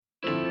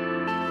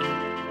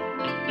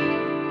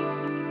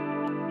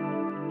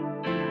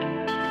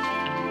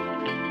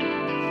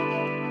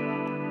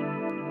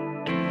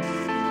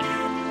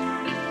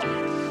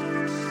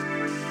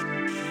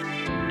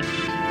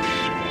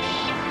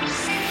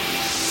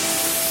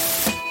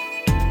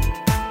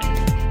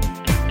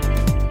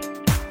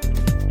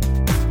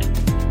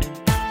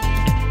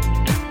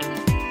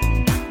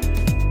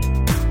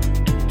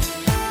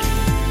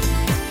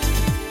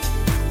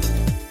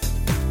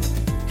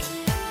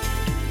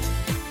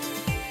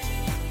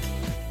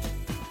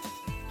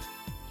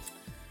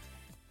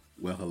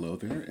Well, hello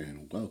there,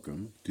 and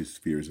welcome to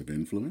Spheres of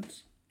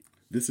Influence.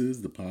 This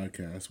is the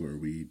podcast where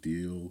we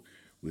deal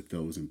with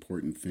those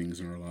important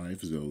things in our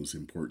lives, those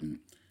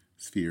important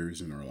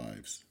spheres in our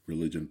lives: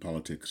 religion,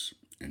 politics,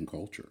 and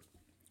culture.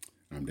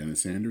 I'm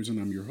Dennis Sanders, and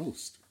I'm your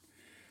host.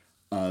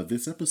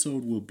 This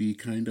episode will be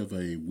kind of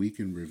a week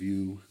in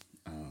review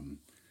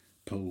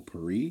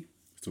potpourri.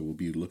 So we'll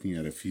be looking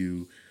at a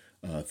few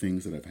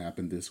things that have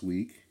happened this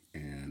week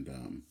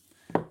and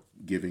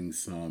giving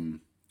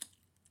some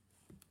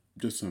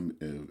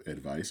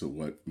advice of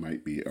what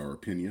might be our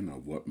opinion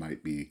of what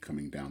might be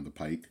coming down the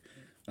pike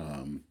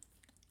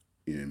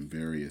in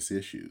various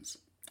issues.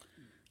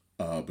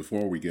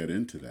 Before we get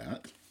into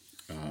that,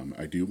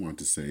 I do want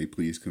to say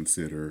please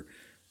consider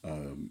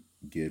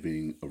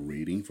giving a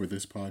rating for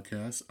this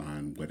podcast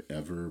on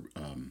whatever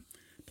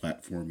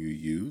platform you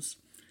use,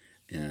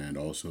 and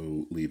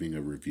also leaving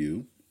a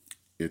review.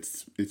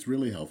 It's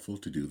really helpful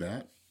to do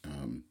that.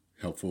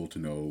 Helpful to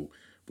know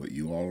what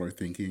you all are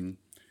thinking.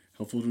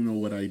 Helpful to know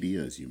what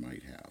ideas you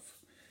might have.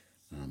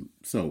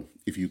 So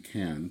if you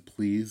can,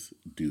 please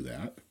do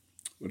that.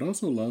 Would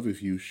also love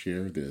if you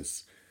share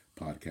this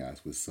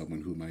podcast with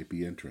someone who might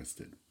be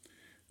interested.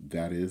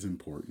 That is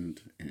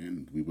important,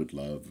 and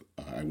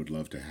I would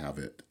love to have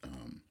it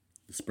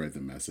spread the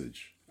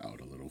message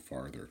out a little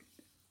farther.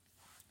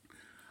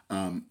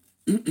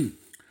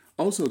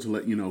 Also, to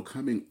let you know,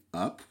 coming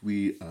up,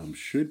 we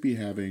should be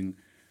having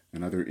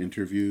another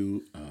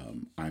interview.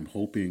 I'm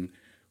hoping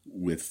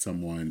with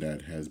someone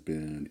that has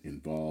been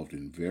involved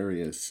in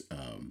various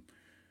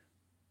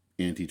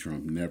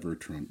anti-Trump,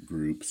 NeverTrump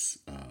groups,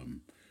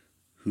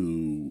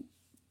 who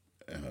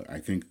I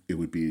think it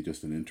would be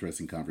just an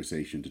interesting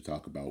conversation to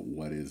talk about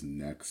what is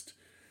next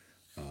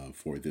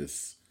for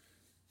this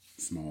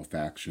small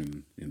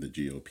faction in the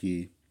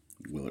GOP.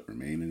 Will it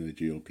remain in the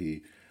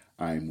GOP?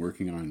 I'm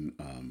working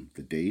on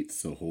the dates,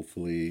 so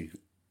hopefully,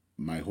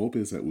 my hope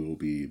is that we will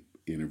be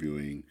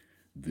interviewing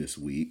this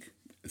week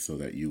so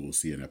that you will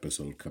see an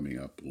episode coming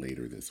up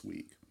later this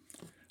week.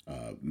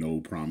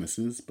 No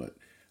promises, but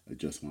I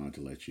just wanted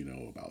to let you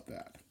know about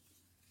that.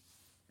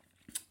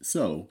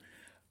 So,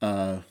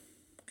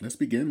 let's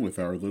begin with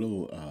our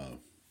little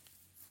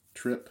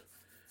trip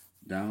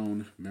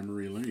down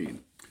memory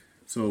lane.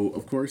 So,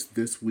 of course,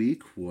 this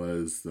week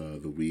was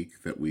the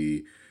week that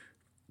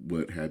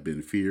what had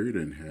been feared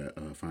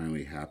and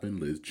finally happened.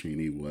 Liz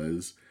Cheney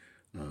was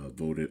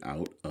voted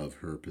out of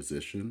her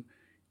position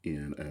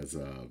as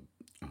a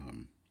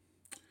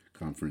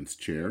conference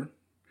chair.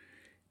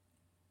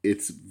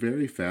 It's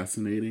very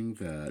fascinating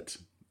that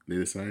they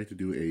decided to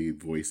do a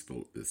voice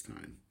vote this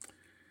time,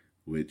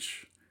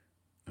 which,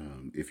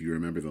 if you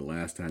remember the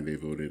last time they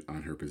voted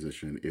on her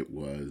position, it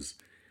was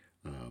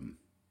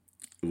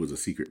a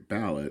secret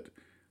ballot,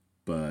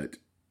 but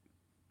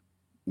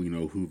we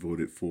know who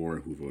voted for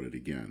and who voted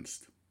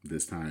against.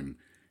 This time,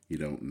 you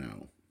don't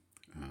know,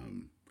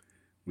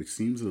 which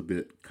seems a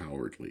bit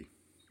cowardly,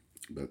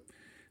 but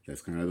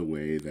that's kind of the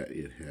way that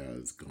it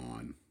has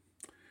gone.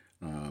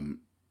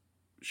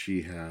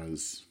 She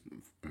has,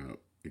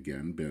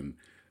 again, been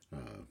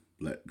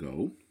let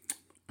go.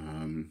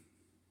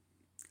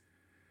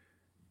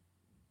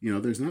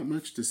 There's not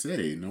much to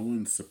say. No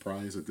one's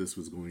surprised that this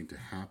was going to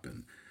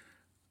happen.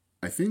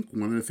 I think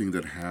one of the things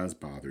that has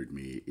bothered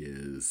me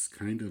is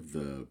kind of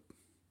what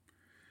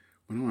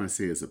I want to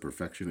say is the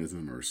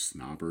perfectionism or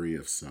snobbery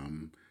of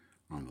some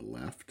on the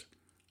left.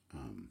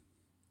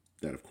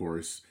 That, of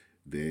course,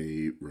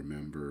 they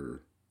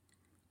remember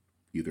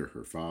either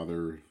her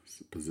father's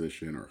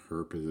position or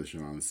her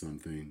position on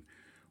something,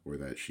 or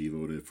that she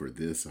voted for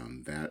this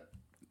on that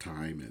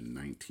time in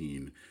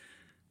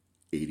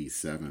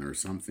 1987 or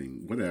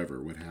something,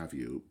 whatever, what have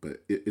you.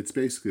 But it's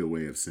basically a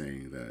way of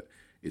saying that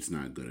it's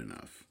not good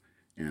enough.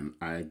 And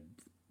I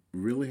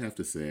really have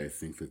to say, I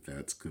think that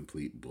that's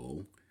complete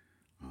bull.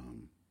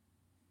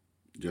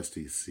 Just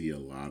to see a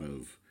lot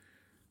of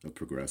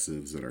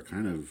progressives that are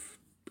kind of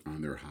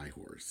on their high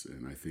horse.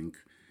 And I think,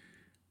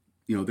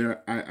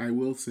 I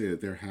will say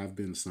that there have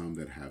been some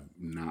that have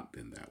not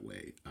been that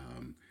way.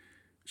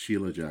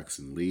 Sheila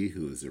Jackson Lee,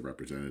 who is a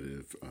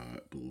representative, I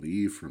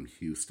believe from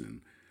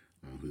Houston,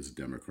 who's a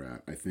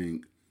Democrat, I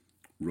think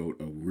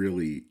wrote a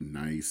really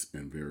nice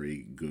and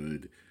very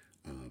good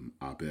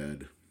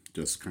op-ed,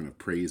 just kind of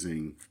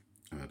praising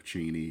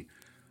Cheney,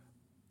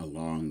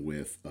 along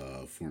with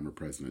former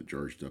President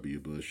George W.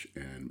 Bush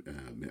and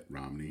Mitt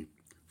Romney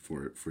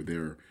for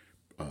their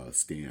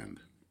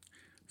stand.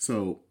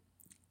 So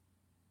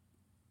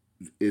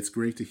it's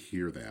great to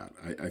hear that.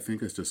 I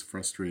think it's just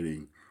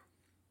frustrating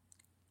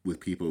with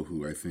people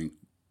who, I think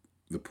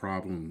the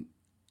problem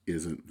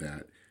isn't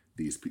that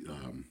these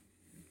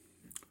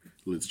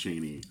Liz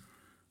Cheney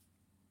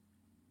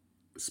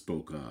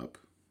spoke up.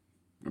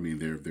 I mean,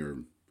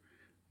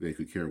 they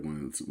could care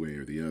one way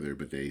or the other,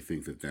 but they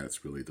think that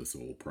that's really the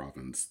sole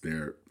province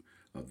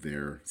of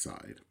their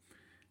side.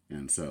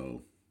 And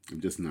so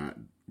I'm just not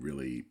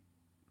really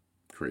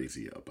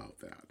crazy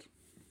about that.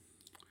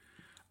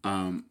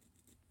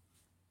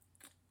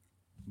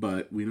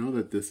 But we know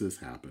that this has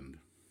happened.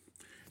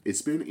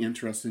 It's been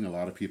interesting. A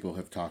lot of people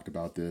have talked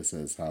about this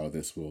as how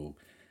this will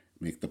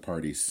make the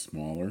party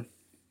smaller.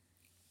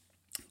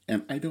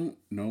 And I don't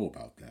know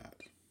about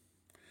that.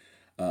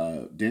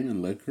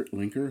 Damon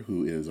Linker,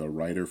 who is a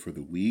writer for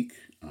The Week,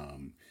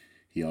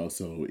 he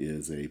also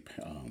is a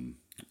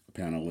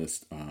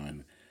panelist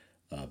on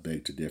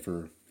Beg to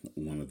Differ,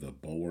 one of the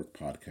Bulwark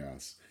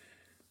podcasts,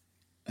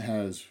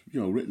 has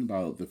written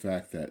about the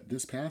fact that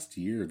this past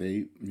year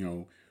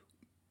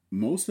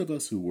most of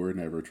us who were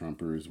Never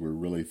Trumpers were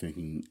really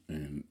thinking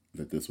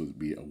that this would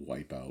be a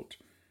wipeout,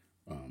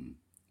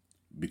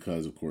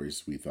 because of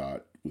course we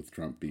thought with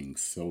Trump being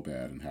so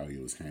bad and how he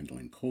was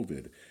handling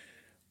COVID,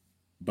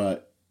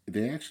 but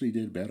they actually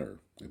did better.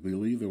 I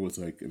believe there was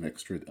like an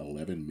extra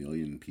 11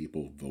 million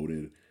people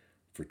voted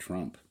for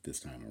Trump this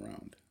time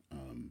around.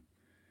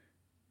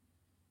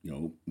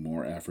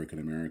 More African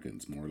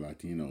Americans, more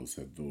Latinos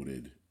have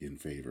voted in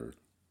favor.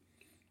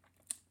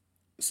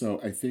 So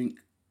I think,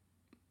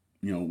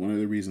 one of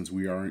the reasons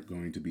we aren't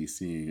going to be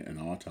seeing an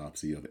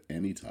autopsy of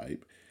any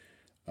type,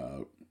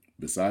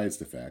 besides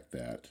the fact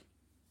that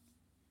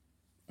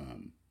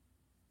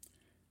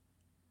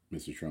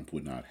Mr. Trump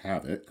would not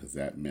have it, because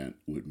that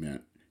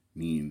would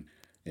mean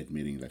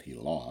admitting that he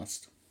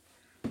lost.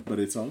 But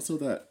it's also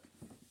that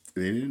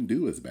they didn't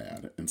do as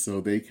bad, and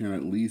so they can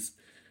at least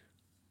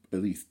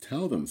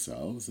tell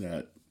themselves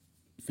that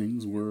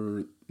things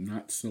were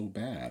not so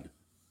bad,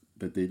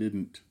 that they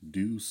didn't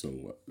do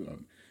so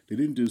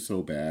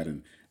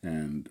bad,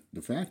 and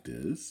the fact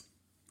is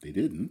they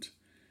didn't.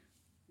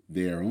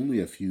 They are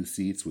only a few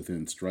seats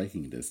within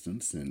striking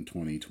distance in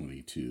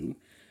 2022.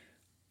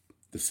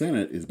 The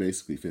Senate is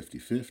basically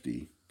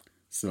 50-50.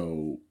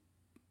 So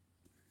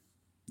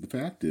the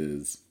fact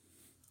is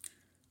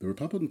the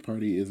Republican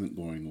Party isn't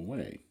going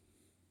away.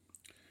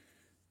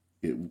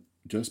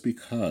 Just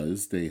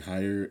because they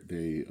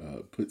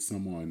put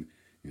someone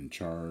in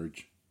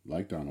charge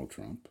like Donald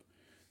Trump,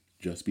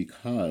 just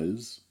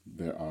because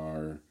the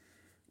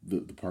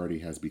party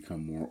has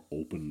become more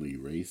openly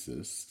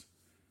racist,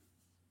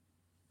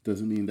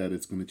 doesn't mean that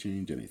it's going to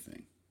change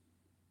anything.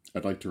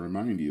 I'd like to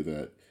remind you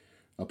that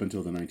up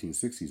until the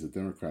 1960s, the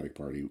Democratic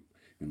Party,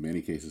 in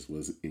many cases,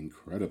 was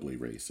incredibly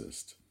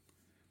racist.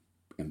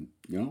 And,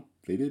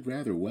 they did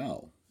rather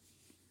well.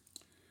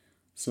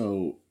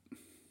 So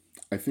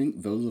I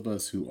think those of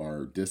us who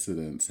are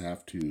dissidents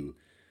have to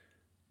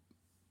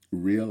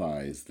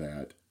realize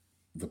that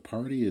the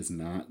party is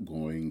not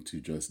going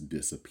to just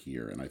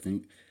disappear. And I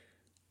think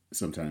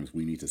sometimes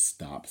we need to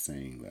stop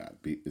saying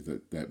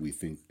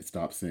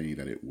stop saying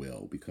that it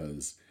will,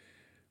 because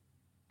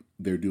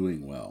they're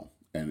doing well.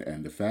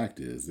 And the fact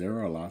is, there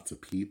are lots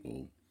of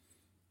people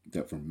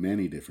that, for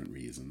many different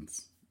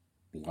reasons,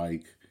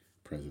 like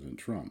President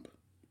Trump,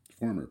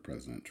 former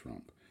President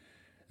Trump.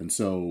 And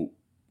so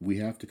we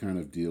have to kind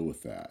of deal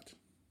with that.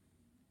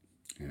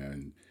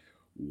 And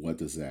what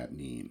does that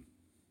mean?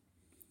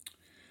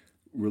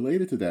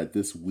 Related to that,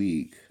 this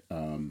week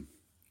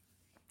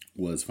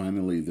was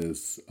finally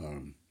this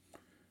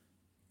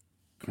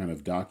kind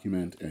of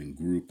document and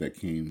group that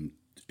came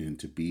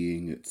into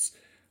being. It's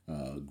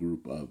a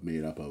group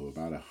made up of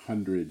about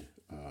 100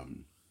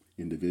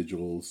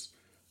 individuals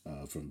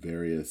from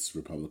various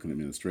Republican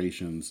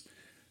administrations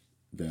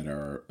that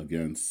are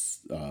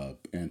against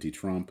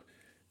anti-Trump,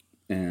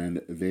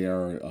 and they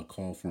are a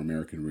call for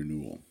American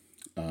renewal.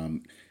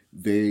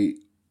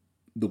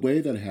 The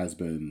way that it has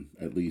been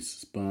at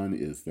least spun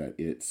is that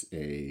it's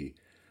a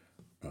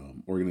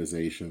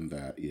organization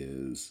that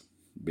is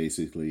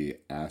basically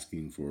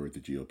asking for the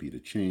GOP to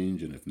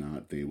change, and if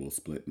not, they will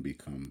split and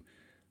become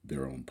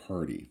their own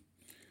party.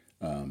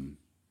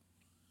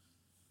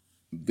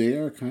 They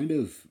are kind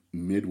of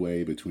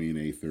midway between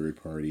a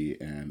third party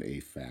and a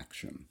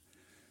faction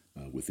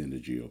within the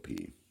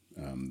GOP.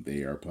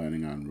 They are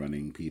planning on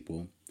running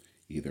people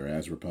either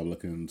as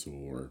Republicans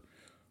or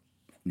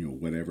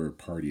whatever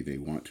party they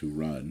want to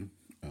run,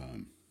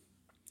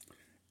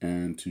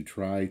 and to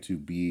try to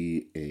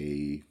be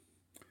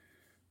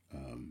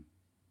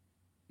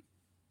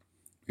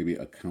maybe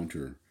a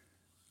counter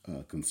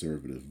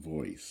conservative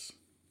voice.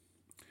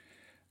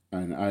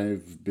 And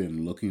I've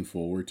been looking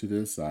forward to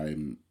this.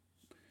 There's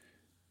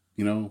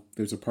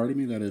a part of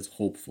me that is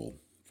hopeful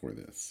for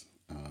this.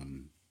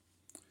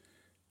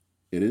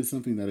 It is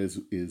something that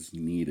is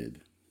needed.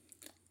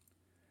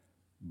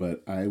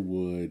 But I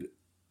would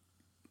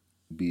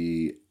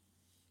be,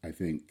 I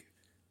think,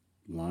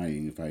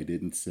 lying if I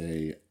didn't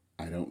say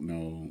I don't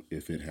know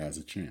if it has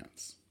a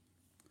chance.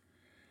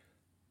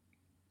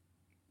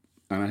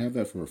 And I have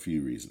that for a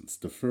few reasons.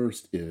 The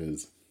first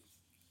is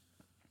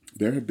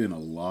there have been a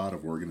lot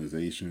of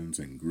organizations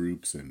and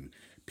groups and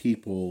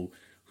people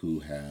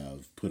who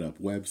have put up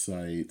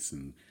websites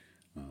and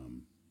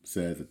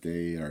said that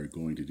they are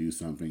going to do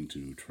something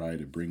to try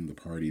to bring the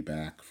party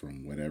back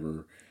from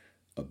whatever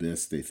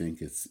abyss they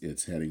think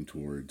it's heading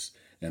towards.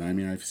 And I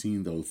mean, I've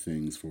seen those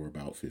things for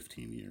about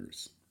 15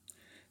 years.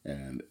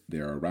 And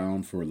they're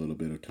around for a little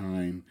bit of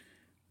time.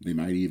 They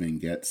might even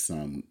get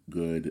some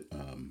good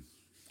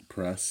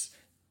press,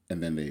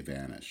 and then they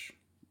vanish.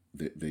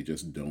 they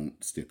just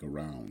don't stick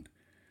around.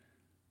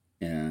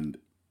 And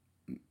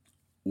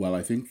while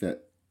I think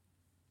that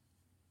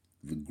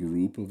the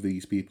group of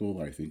these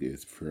people, I think,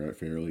 is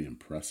fairly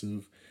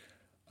impressive,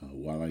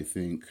 while I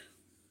think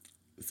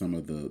some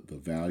of the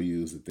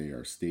values that they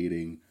are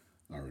stating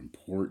are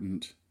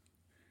important,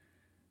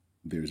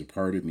 there's a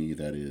part of me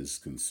that is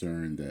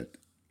concerned that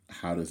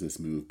how does this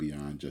move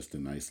beyond just a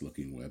nice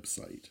looking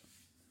website?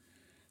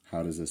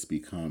 How does this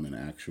become an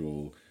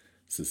actual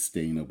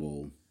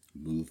sustainable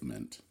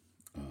movement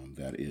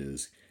that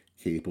is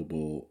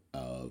capable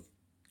of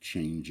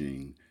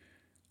changing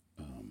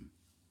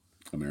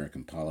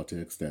American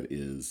politics, that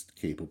is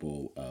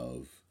capable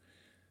of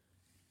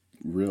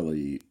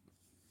really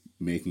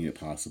making it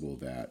possible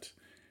that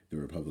the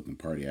Republican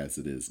Party as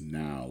it is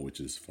now,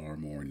 which is far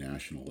more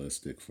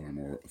nationalistic, far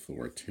more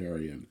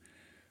authoritarian,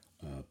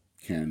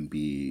 can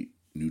be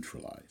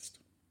neutralized.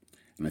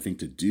 And I think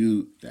to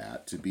do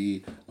that, to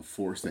be a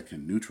force that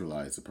can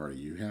neutralize the party,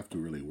 you have to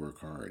really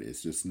work hard.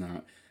 It's just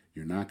not,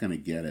 you're not going to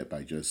get it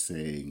by just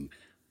saying,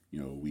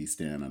 we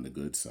stand on the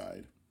good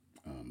side.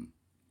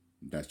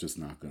 That's just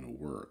not going to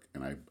work.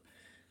 And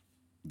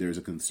there's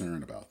a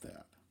concern about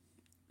that,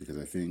 because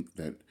I think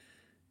that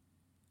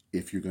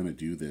if you're going to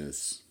do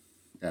this,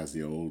 as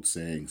the old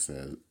saying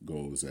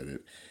goes at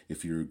it,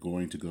 if you're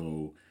going to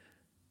go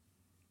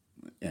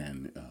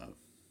and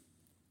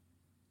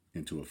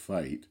into a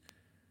fight,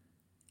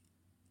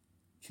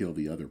 kill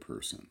the other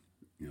person.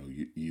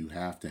 You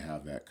have to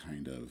have that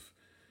kind of,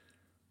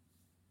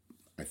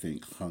 I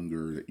think,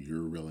 hunger that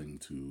you're willing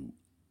to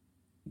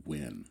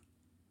win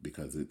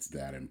because it's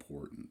that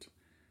important.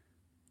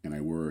 And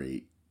I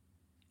worry,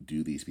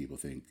 do these people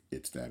think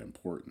it's that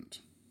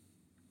important?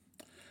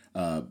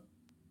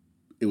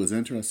 It was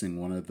interesting,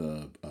 one of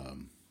the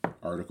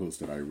articles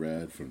that I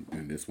read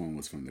and this one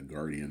was from The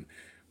Guardian,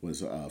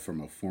 was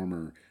from a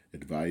former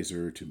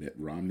advisor to Mitt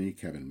Romney,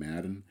 Kevin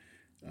Madden.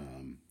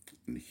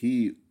 And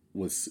he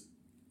was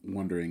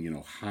wondering,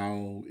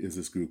 how is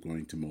this group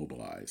going to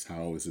mobilize?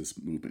 How is this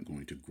movement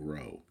going to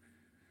grow?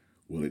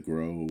 Will it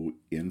grow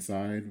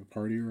inside the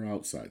party or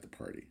outside the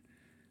party?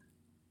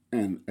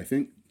 And I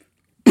think,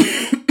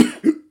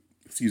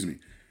 excuse me,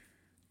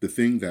 the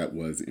thing that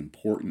was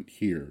important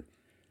here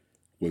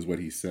was what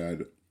he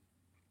said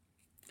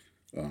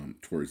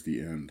towards the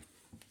end.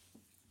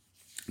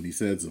 And he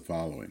says the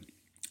following: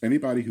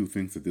 anybody who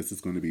thinks that this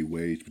is going to be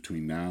waged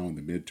between now and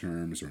the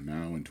midterms or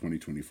now in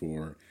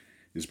 2024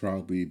 is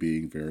probably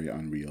being very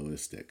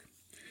unrealistic.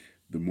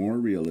 The more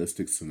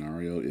realistic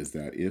scenario is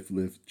that if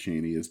Liz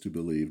Cheney is to be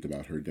believed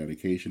about her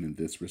dedication in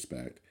this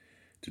respect,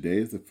 today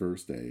is the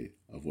first day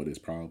of what is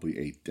probably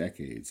a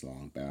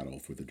decades-long battle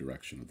for the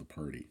direction of the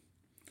party.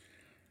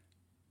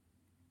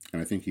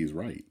 And I think he's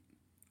right.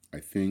 I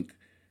think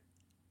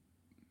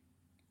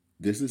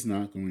this is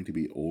not going to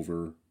be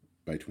over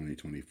by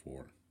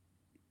 2024.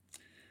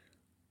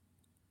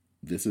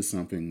 This is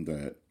something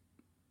that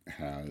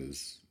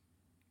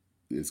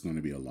is going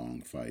to be a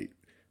long fight,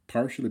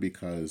 partially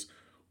because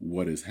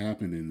what has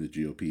happened in the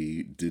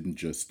GOP didn't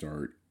just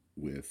start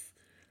with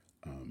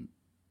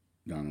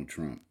Donald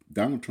Trump.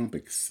 Donald Trump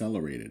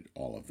accelerated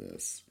all of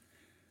this.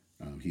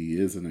 He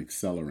is an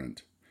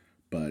accelerant,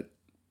 but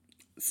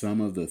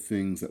some of the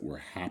things that were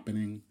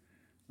happening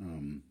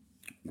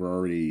were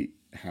already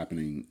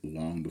happening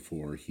long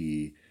before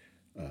he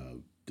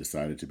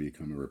decided to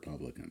become a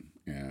Republican.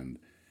 And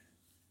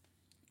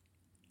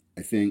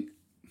I think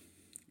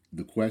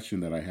the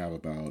question that I have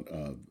about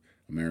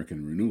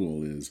American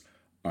renewal is,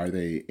 are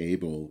they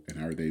able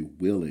and are they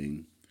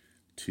willing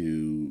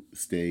to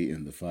stay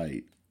in the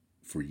fight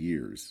for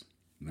years,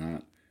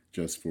 not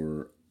just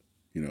for,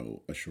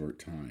 a short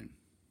time?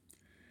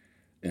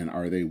 And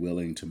are they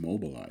willing to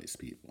mobilize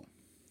people?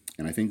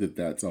 And I think that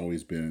that's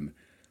always been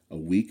a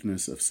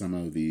weakness of some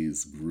of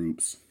these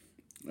groups.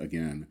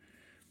 Again,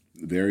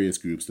 various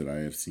groups that I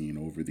have seen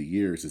over the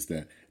years, is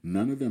that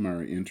none of them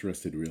are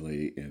interested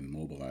really in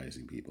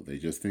mobilizing people. They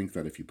just think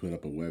that if you put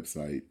up a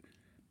website,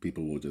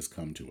 people will just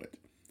come to it.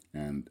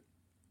 And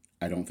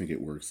I don't think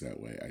it works that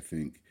way. I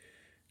think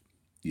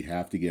you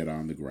have to get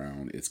on the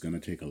ground. It's going to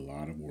take a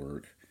lot of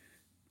work.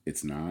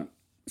 It's not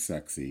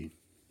sexy.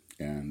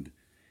 And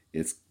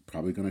it's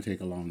probably going to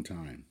take a long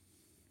time.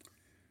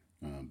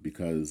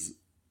 Because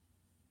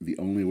the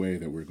only way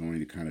that we're going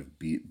to kind of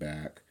beat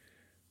back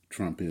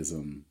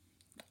Trumpism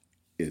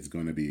is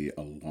going to be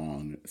a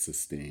long,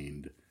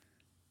 sustained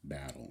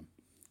battle.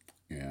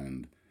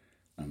 And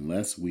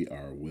unless we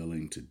are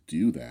willing to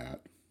do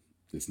that,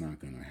 it's not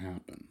going to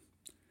happen.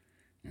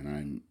 And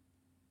I'm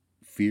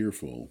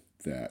fearful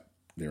that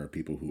there are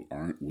people who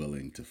aren't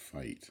willing to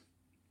fight,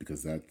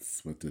 because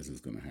that's what this is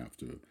going to have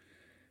to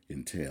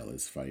entail,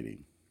 is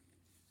fighting.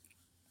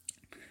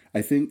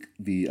 I think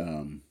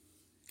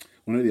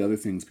one of the other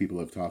things people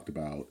have talked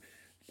about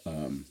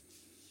in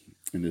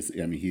this,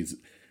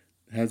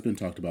 has been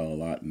talked about a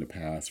lot in the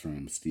past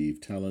from Steve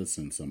Tellis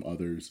and some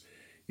others,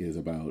 is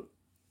about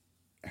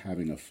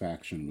having a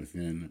faction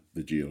within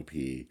the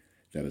GOP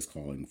that is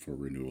calling for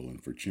renewal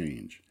and for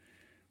change.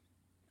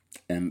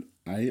 And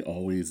I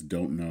always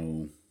don't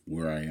know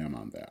where I am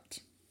on that.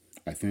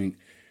 I think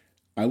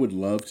I would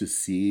love to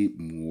see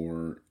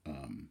more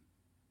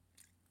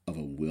of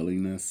a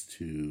willingness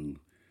to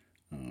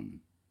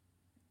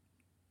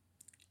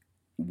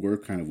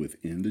work kind of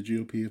within the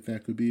GOP, if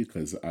that could be,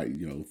 because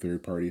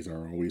third parties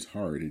are always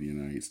hard in the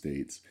United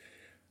States.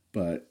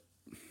 But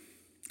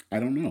I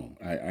don't know.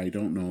 I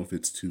don't know if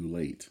it's too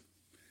late.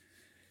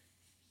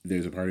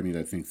 There's a part of me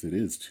that thinks it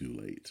is too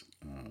late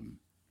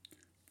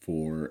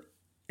for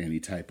any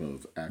type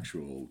of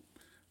actual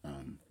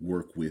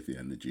work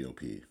within the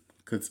GOP.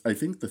 Because I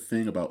think the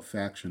thing about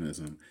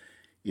factionism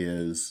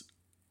is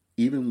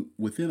even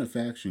within a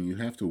faction, you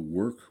have to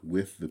work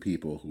with the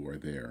people who are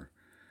there.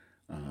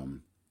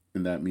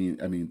 And that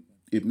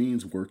it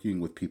means working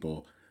with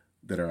people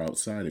that are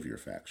outside of your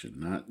faction,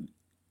 not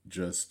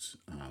just,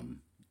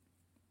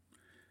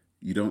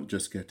 you don't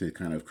just get to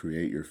kind of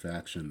create your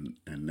faction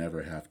and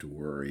never have to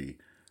worry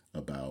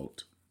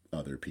about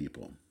other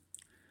people.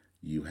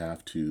 You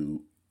have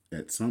to,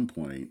 at some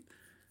point,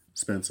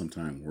 spend some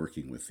time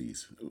working with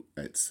these,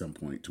 at some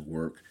point, to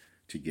work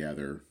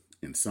together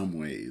in some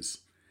ways.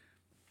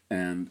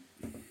 And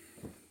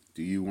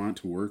do you want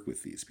to work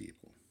with these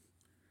people?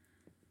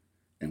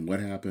 And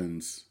what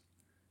happens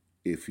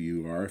if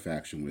you are a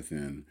faction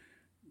within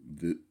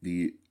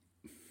the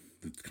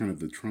kind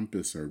of the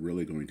Trumpists are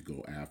really going to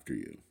go after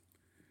you?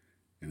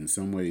 And in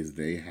some ways,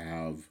 they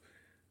have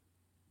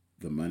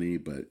the money,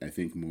 but I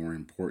think more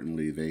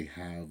importantly, they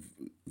have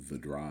the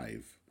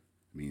drive.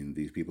 I mean,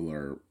 these people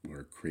are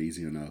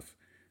crazy enough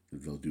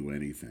that they'll do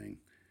anything.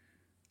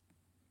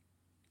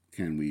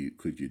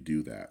 Could you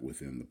do that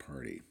within the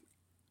party?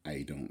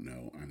 I don't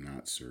know. I'm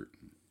not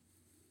certain.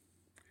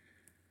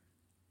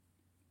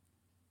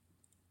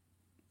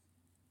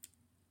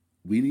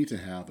 We need to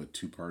have a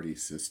two-party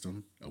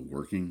system, a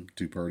working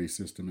two-party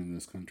system in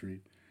this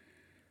country.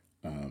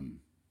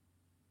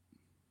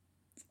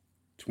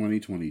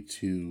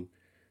 2022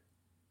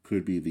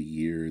 could be the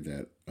year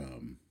that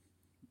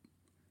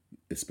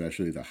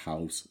especially the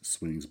House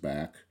swings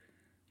back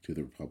to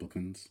the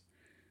Republicans.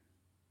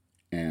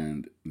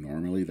 And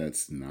normally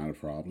that's not a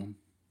problem,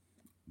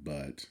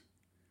 but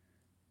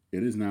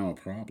it is now a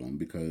problem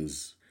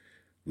because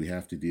we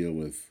have to deal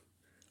with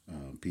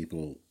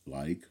people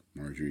like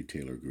Marjorie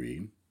Taylor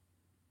Greene,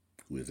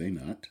 who is a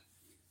nut,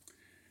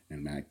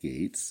 and Matt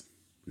Gaetz,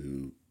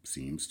 who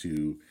seems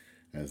to,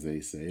 as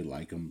they say,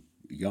 like them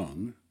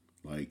young,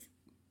 like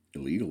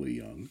illegally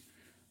young.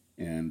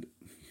 And,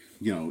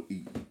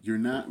 you're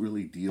not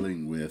really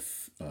dealing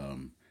with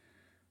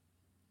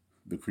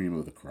the cream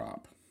of the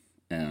crop.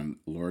 And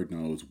Lord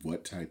knows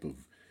what type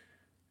of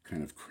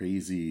kind of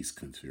crazy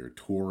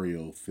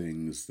conspiratorial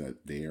things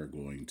that they are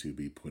going to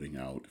be putting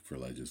out for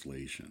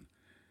legislation.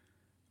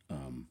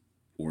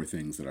 Or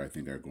things that I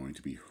think are going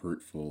to be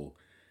hurtful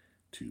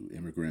to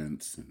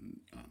immigrants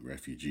and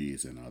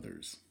refugees and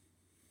others.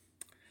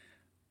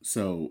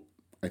 So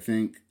I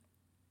think,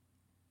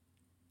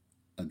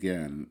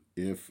 again,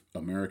 if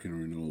American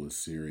Renewal is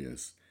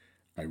serious,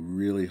 I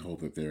really hope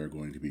that they are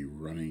going to be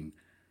running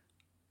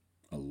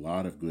a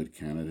lot of good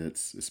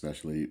candidates,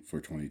 especially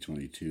for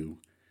 2022,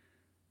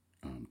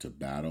 to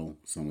battle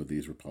some of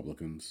these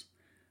Republicans.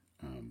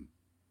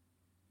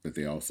 That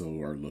they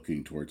also are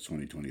looking towards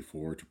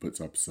 2024 to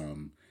put up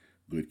some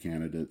good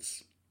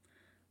candidates.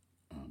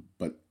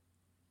 But,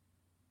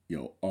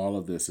 all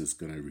of this is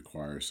going to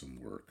require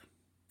some work.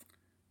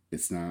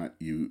 It's not,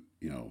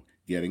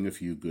 getting a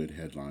few good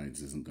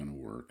headlines isn't going to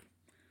work.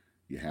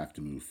 You have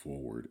to move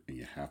forward and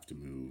you have to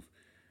move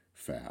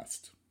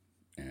fast.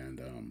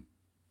 And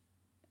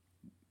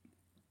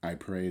I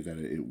pray that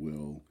it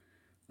will,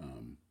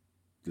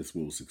 this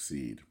will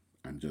succeed.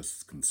 I'm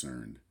just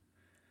concerned.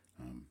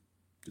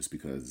 Just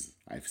because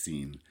I've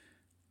seen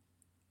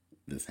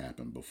this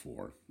happen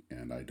before,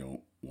 and I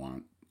don't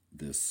want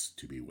this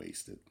to be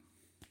wasted.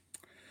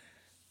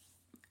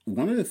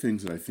 One of the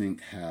things that I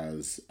think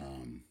has,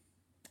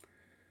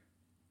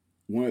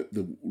 one of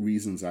the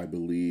reasons I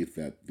believe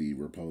that the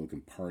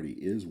Republican Party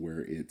is where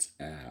it's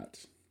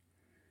at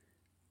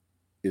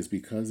is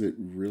because it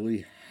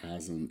really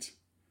hasn't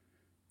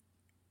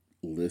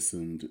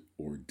listened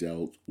or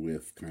dealt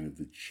with kind of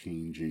the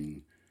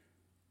changing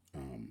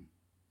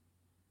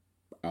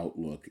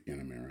outlook in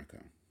America.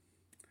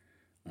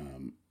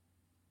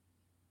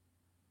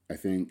 I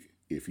think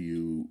if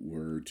you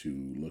were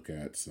to look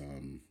at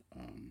some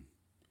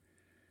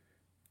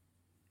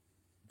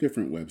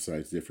different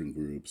websites, different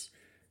groups,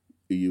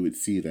 you would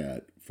see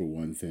that, for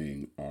one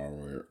thing,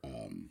 our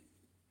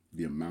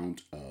the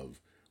amount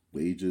of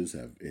wages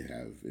have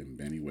in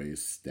many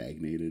ways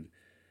stagnated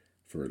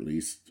for at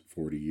least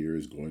 40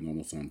 years, going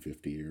almost on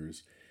 50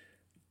 years.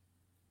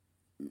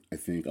 I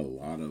think a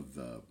lot of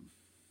the,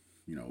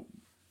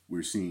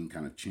 we're seeing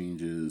kind of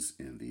changes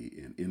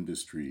in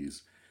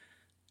industries.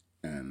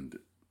 And,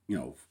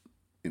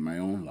 in my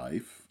own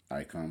life,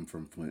 I come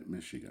from Flint,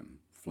 Michigan.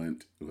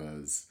 Flint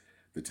was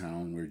the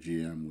town where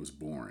GM was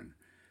born.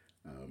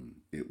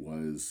 It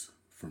was,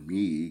 for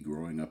me,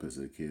 growing up as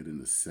a kid in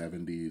the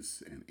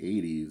 70s and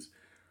 80s,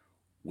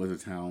 was a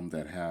town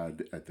that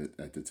had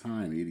at the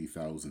time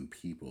 80,000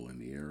 people in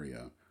the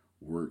area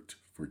worked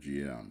for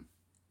GM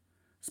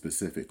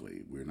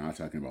specifically. We're not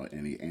talking about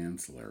any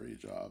ancillary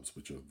jobs,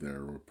 which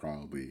there were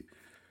probably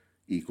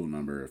equal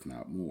number, if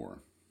not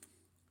more.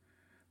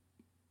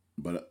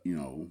 But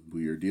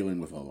we are dealing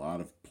with a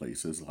lot of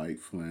places like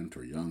Flint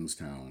or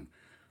Youngstown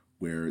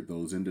where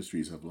those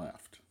industries have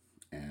left,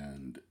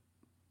 and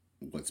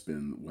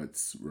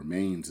what's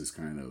remains is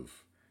kind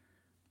of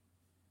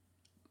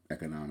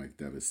economic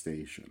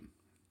devastation,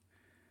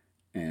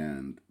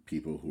 and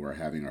people who are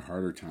having a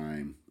harder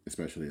time,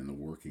 especially in the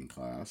working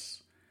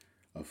class,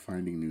 of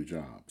finding new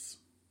jobs.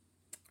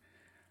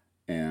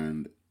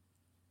 And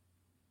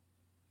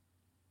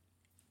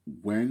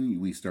when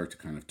we start to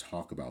kind of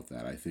talk about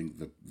that, I think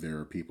that there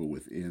are people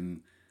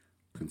within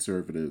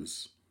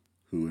conservatives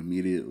who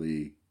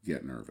immediately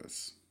get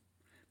nervous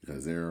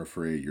because they're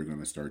afraid you're going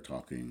to start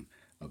talking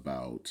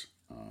about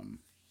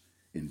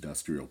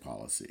industrial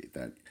policy,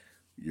 that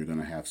you're going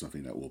to have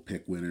something that will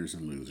pick winners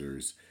and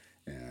losers,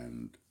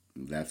 and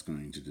that's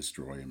going to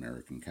destroy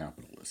American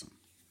capitalism.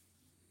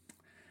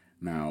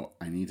 Now,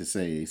 I need to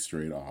say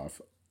straight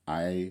off,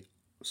 I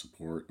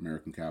support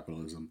American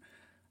capitalism.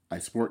 I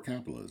support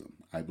capitalism.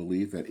 I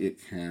believe that it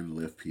can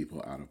lift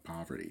people out of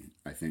poverty.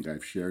 I think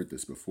I've shared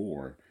this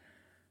before,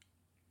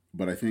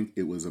 but I think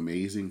it was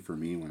amazing for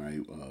me when I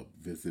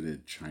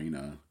visited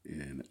China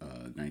in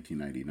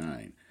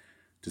 1999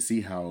 to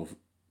see how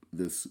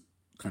this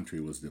country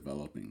was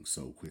developing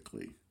so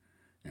quickly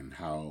and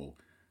how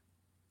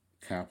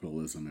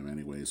capitalism in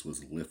many ways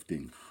was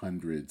lifting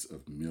hundreds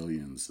of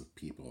millions of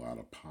people out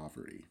of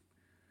poverty.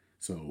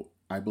 So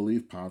I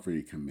believe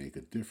poverty can make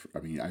a difference. I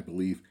mean, I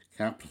believe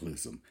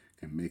capitalism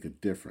can make a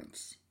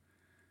difference.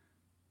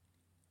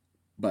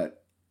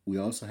 But we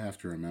also have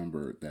to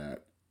remember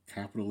that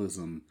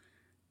capitalism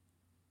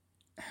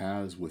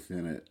has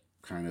within it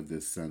kind of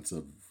this sense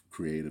of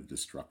creative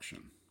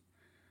destruction.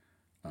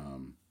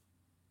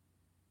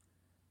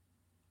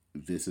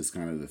 This is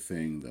kind of the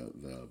thing,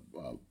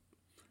 the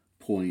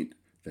point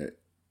that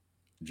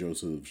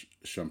Joseph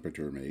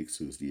Schumpeter makes,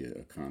 who's the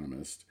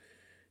economist,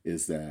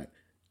 is that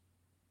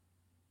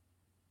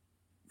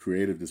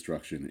creative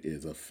destruction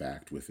is a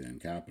fact within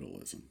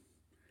capitalism.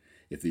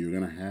 If you're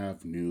going to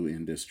have new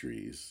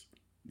industries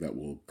that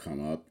will come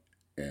up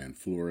and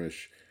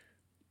flourish,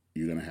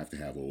 you're going to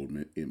have old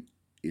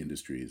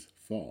industries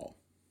fall.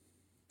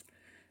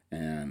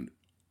 And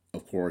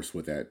of course,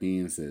 what that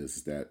means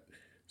is that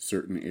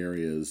certain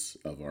areas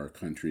of our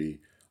country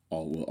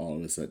will all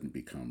of a sudden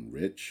become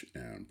rich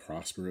and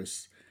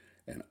prosperous,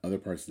 and other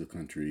parts of the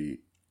country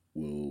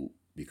will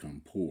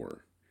become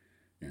poor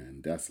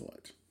and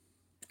desolate.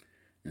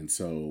 And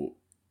so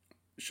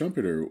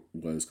Schumpeter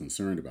was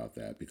concerned about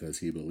that because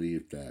he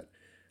believed that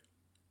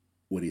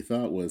what he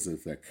thought was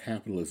that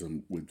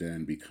capitalism would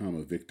then become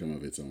a victim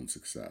of its own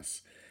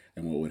success.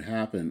 And what would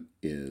happen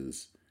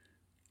is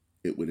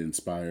it would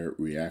inspire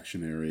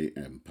reactionary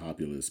and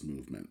populist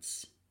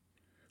movements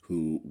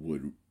who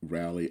would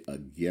rally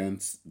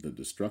against the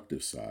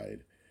destructive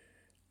side.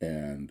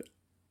 And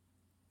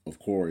of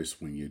course,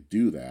 when you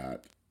do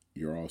that,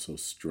 you're also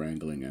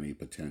strangling any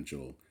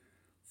potential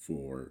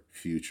for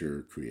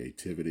future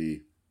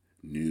creativity,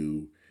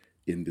 new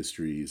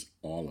industries,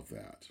 all of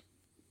that.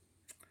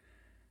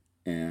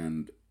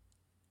 And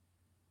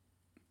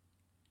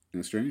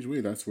in a strange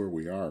way, that's where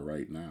we are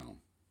right now.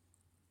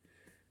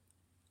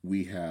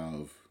 We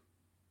have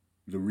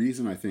the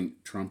reason I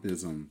think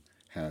Trumpism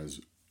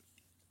has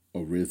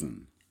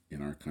arisen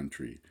in our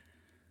country,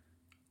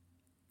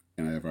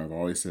 and I've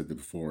always said that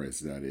before,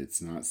 is that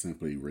it's not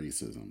simply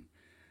racism.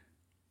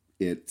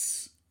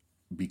 It's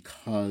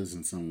because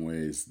in some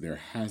ways there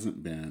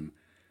hasn't been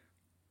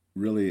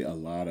really a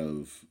lot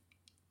of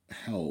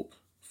help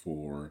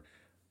for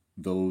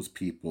those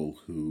people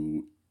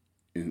who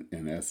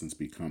in essence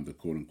become the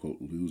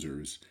quote-unquote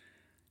losers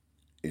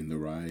in the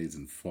rise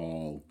and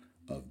fall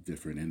of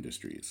different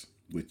industries,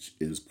 which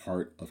is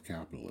part of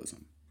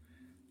capitalism.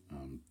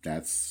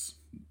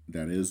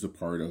 That is the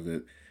part of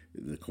it,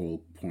 the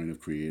whole point of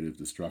creative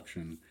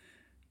destruction.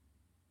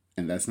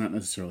 And that's not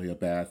necessarily a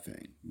bad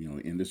thing.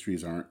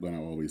 Industries aren't going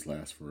to always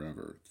last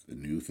forever. The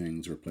new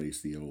things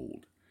replace the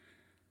old.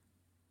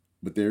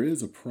 But there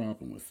is a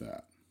problem with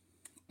that.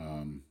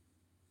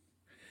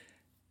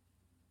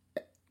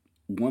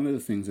 One of the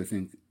things I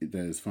think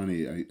that is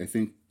funny, I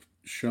think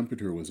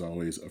Schumpeter was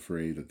always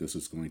afraid that this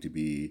was going to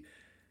be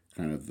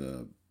kind of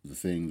the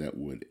thing that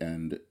would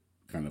end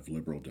kind of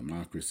liberal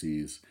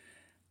democracies.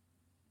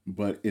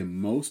 But in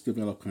most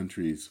developed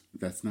countries,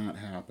 that's not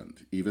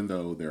happened. Even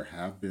though there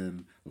have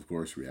been, of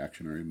course,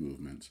 reactionary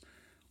movements,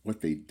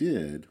 what they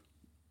did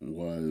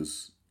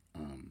was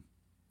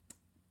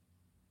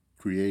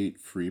create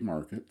free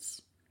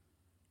markets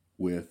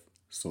with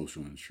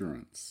social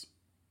insurance.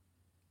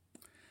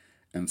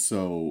 And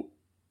so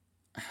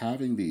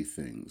having these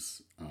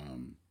things,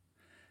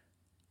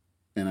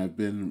 and I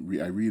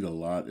read a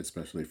lot,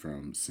 especially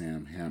from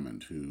Sam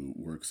Hammond, who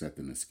works at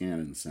the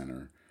Niskanen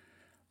Center,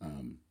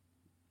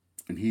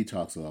 And he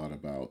talks a lot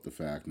about the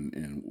fact,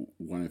 in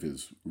one of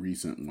his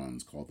recent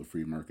ones called the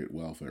free market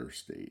welfare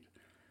state,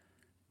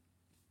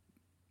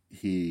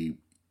 he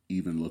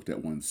even looked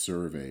at one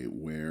survey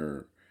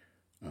where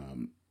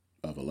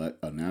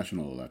of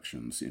national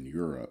elections in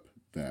Europe,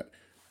 that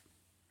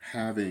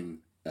having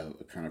a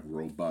kind of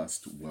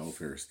robust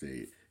welfare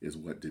state is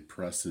what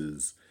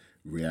depresses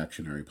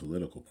reactionary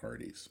political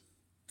parties.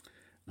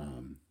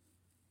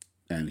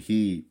 And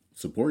he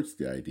supports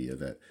the idea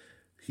that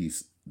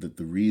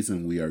the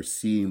reason we are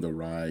seeing the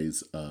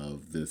rise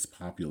of this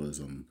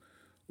populism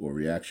or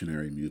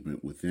reactionary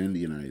movement within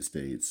the United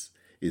States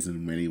is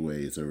in many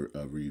ways a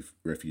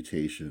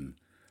refutation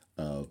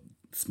of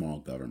small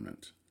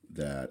government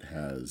that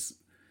has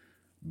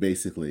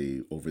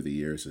basically over the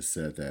years has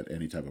said that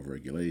any type of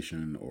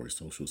regulation or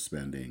social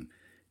spending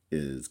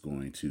is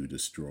going to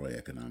destroy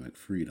economic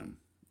freedom,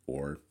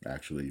 or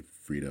actually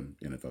freedom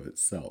in and of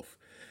itself.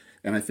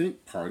 And I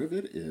think part of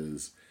it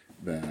is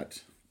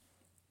that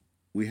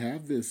we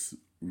have this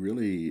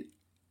really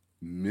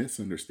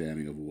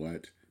misunderstanding of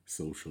what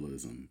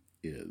socialism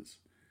is.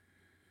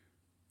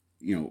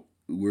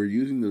 We're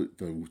using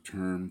the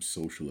term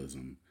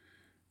socialism,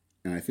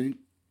 and I think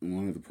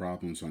one of the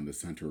problems on the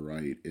center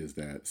right is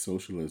that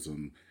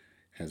socialism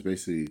has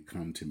basically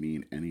come to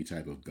mean any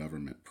type of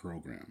government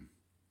program.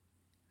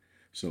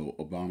 So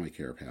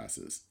Obamacare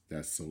passes,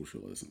 that's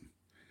socialism.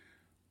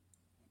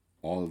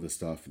 All of the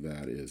stuff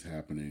that is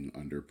happening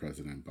under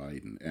President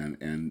Biden.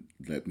 And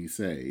let me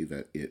say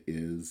that it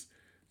is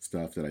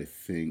stuff that I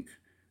think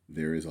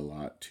there is a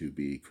lot to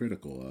be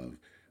critical of,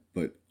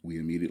 but we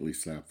immediately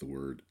slap the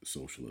word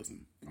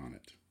socialism on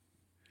it.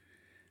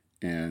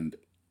 And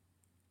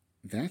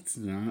that's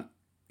not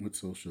what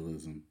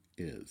socialism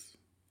is.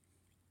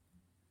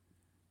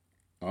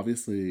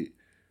 Obviously,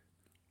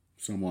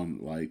 someone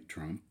like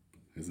Trump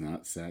has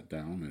not sat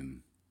down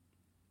and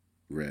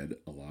read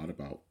a lot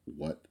about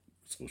what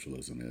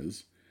socialism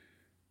is.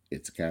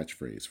 It's a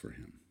catchphrase for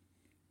him.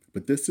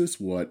 But this is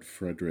what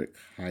Friedrich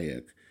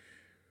Hayek,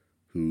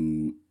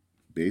 who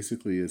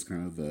basically is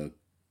kind of the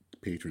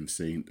patron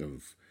saint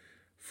of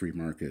free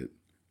market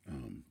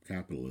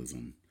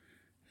capitalism,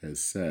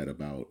 has said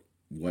about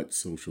what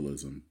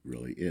socialism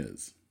really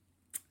is.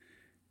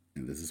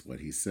 And this is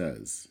what he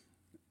says.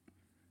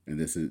 And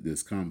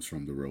this comes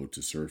from The Road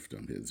to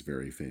Serfdom, his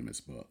very famous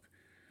book.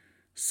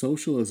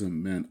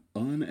 Socialism meant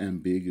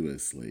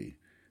unambiguously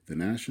the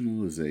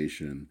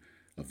nationalization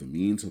of the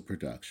means of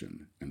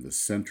production and the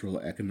central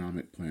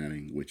economic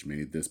planning which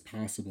made this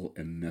possible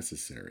and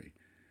necessary.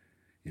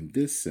 In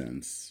this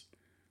sense,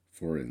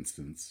 Sweden,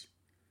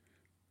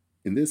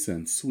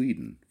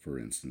 for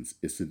instance,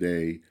 is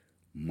today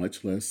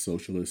much less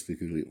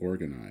socialistically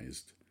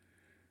organized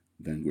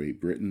than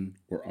Great Britain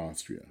or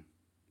Austria,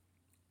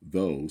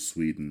 though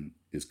Sweden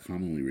is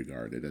commonly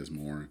regarded as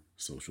more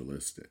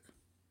socialistic.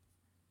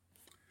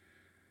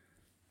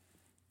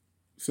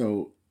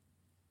 So,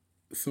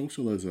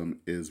 socialism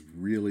is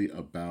really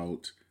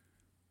about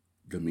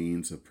the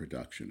means of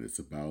production. It's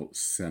about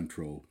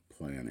central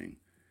planning.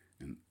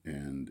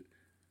 And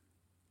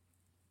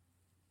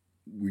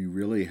we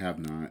really have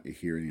not,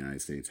 here in the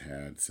United States,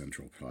 had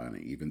central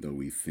planning, even though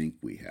we think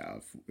we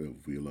have.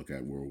 If we look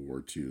at World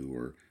War II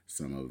or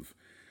some of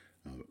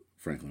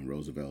Franklin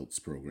Roosevelt's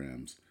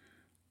programs.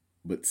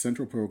 But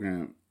central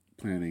program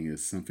planning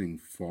is something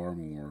far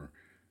more,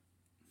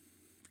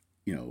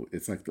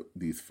 it's like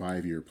these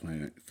 5-year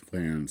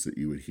plans that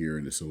you would hear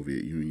in the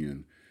Soviet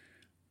Union.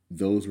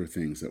 Those were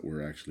things that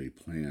were actually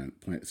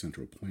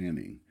central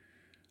planning.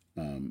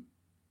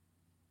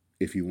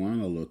 If you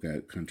want to look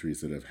at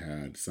countries that have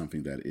had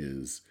something that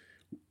is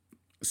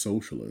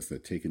socialist,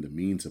 that taken the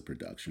means of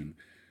production,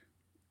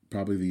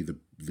 probably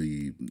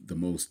the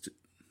most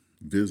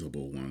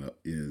visible one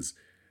is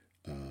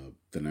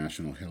the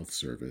National Health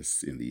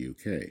Service in the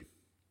UK.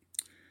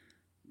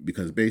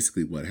 Because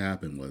basically what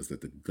happened was that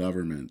the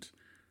government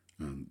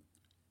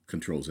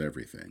controls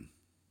everything.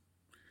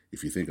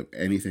 If you think of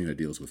anything that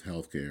deals with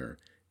healthcare,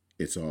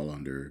 it's all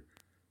under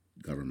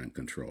government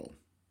control.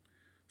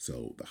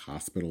 So the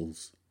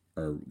hospitals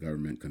are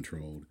government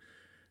controlled.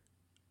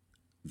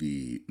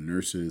 The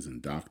nurses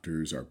and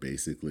doctors are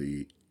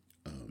basically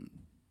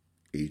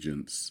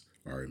agents,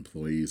 are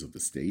employees of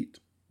the state.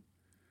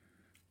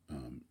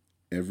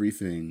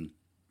 Everything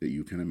that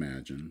you can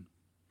imagine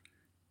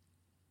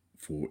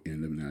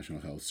in the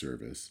National Health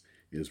Service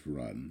is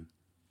run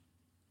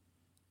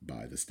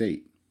by the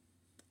state.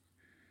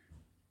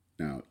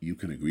 Now, you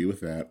can agree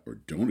with that or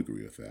don't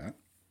agree with that.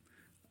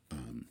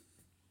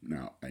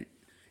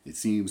 It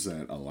seems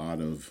that a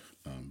lot of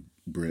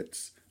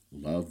Brits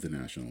love the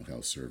National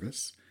Health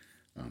Service.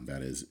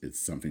 That is, it's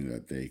something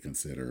that they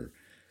consider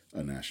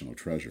a national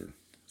treasure.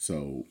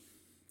 So,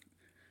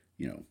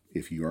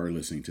 if you are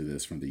listening to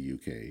this from the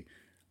UK,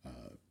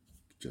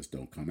 just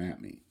don't come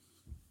at me.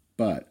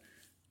 But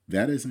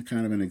that is a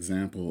kind of an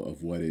example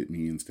of what it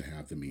means to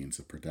have the means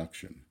of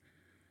production.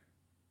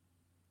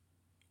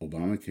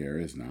 Obamacare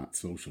is not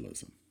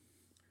socialism.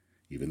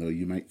 Even though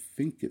you might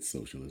think it's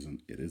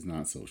socialism, it is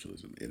not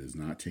socialism. It is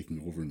not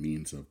taking over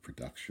means of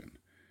production.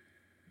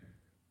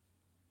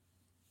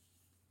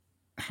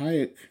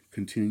 Hayek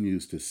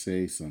continues to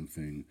say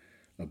something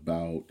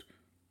about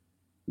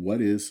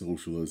what is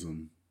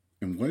socialism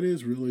and what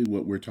is really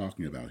what we're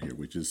talking about here,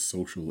 which is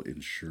social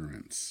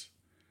insurance.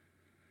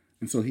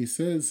 And so he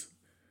says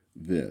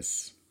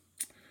this: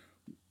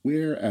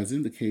 whereas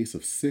in the case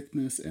of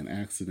sickness and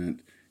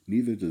accident,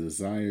 neither the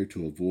desire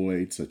to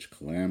avoid such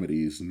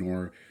calamities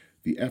nor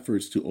the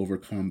efforts to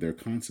overcome their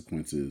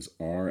consequences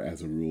are,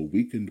 as a rule,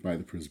 weakened by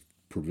the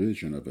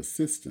provision of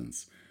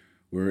assistance,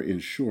 where, in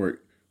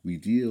short, we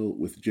deal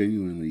with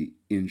genuinely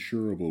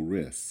insurable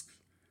risks.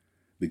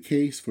 The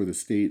case for the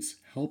states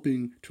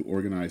helping to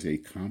organize a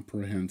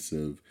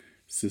comprehensive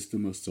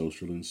system of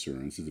social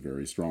insurance is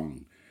very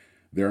strong.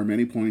 There are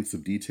many points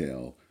of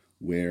detail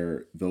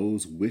where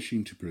those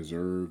wishing to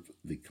preserve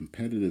the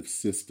competitive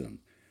system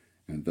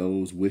and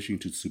those wishing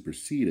to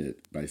supersede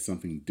it by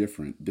something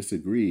different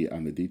disagree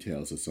on the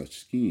details of such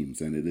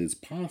schemes, and it is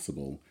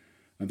possible,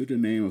 under the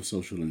name of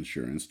social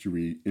insurance, to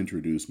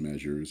reintroduce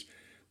measures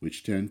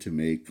which tend to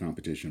make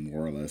competition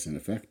more or less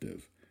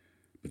ineffective.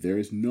 But there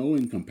is no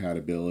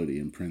incompatibility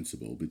in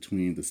principle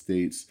between the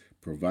states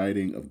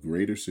providing of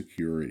greater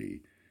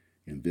security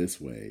in this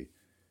way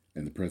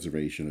and the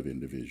preservation of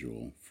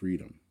individual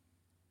freedom.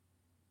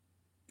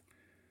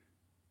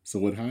 So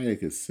what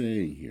Hayek is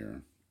saying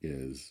here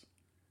is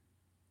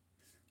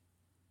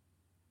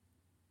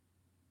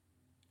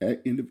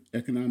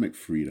economic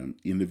freedom,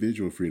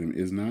 individual freedom,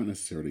 is not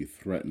necessarily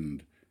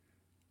threatened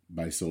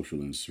by social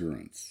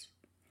insurance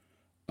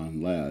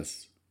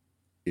unless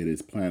it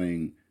is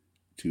planning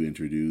to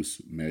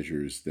introduce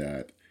measures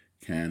that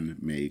can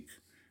make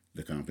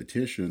the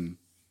competition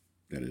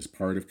that is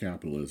part of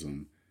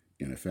capitalism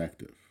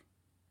ineffective.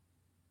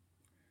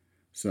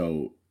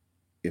 So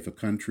if a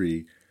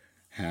country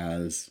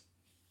has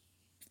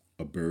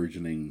a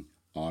burgeoning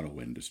auto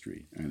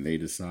industry and they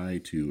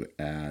decide to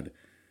add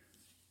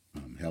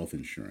health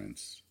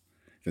insurance,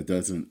 if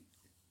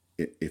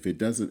it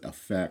doesn't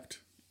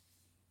affect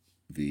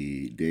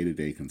the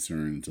day-to-day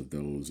concerns of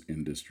those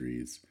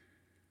industries,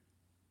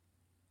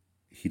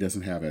 he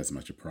doesn't have as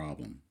much a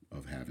problem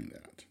of having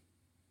that.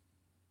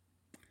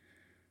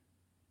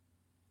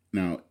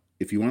 Now,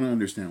 if you want to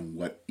understand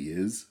what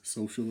is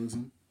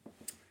socialism,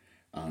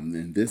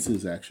 then this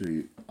is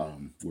actually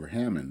where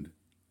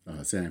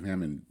Sam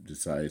Hammond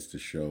decides to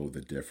show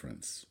the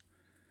difference.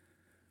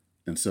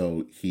 And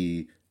so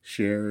he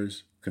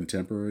shares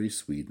contemporary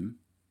Sweden,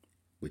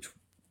 which,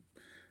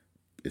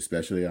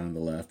 especially on the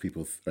left,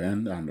 people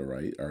and on the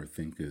right,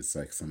 think is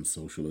like some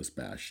socialist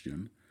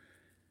bastion,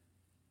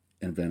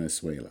 and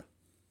Venezuela.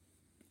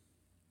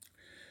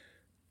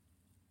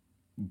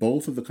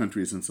 Both of the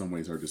countries in some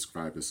ways are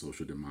described as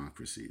social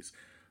democracies,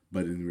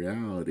 but in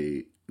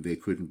reality, they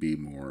couldn't be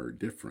more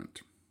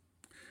different.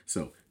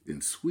 So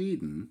in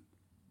Sweden,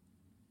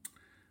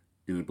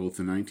 in both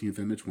the 19th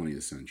and the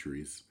 20th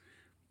centuries,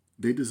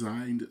 they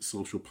designed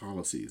social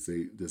policies.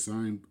 They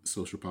designed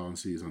social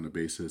policies on the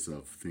basis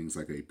of things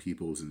like a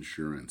people's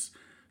insurance.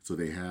 So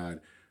they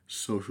had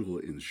social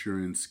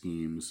insurance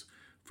schemes,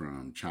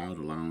 from child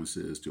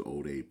allowances to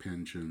old age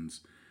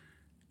pensions.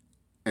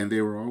 And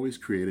they were always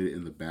created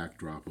in the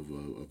backdrop of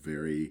a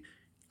very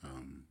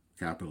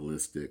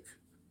capitalistic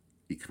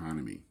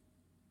economy.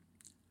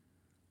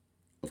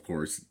 Of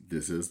course,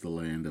 this is the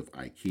land of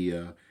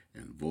IKEA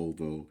and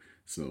Volvo.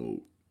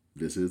 So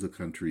this is a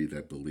country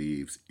that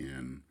believes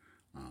in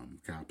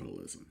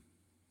capitalism.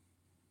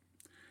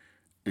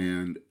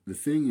 And the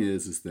thing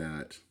is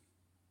that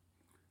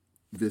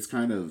this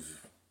kind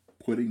of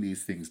putting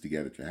these things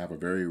together to have a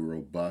very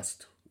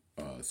robust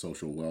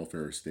social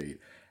welfare state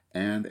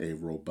and a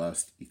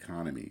robust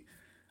economy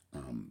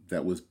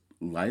that was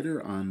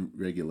lighter on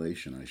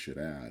regulation, I should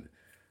add,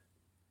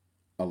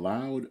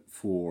 allowed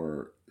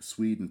for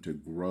Sweden to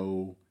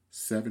grow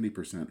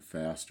 70%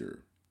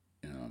 faster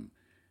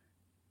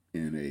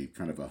in a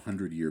kind of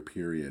 100-year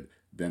period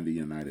than the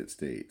United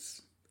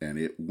States. And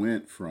it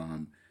went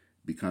from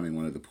becoming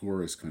one of the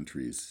poorest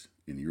countries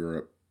in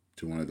Europe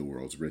to one of the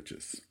world's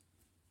richest.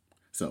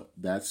 So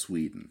that's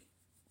Sweden.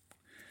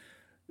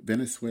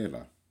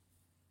 Venezuela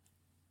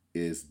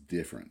is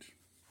different.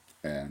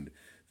 And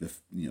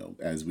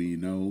as we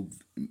know,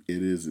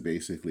 it is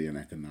basically an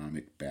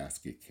economic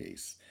basket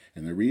case.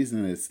 And the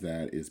reason it's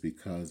that is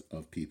because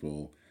of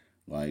people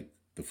like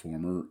the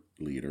former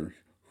leader,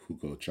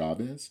 Hugo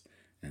Chavez,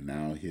 and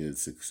now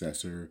his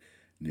successor,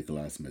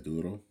 Nicolas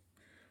Maduro,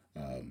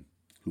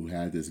 who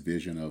had this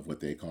vision of what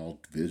they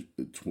called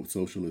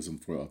socialism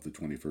of the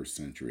 21st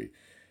century.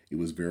 It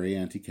was very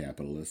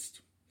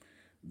anti-capitalist.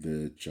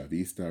 The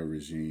Chavista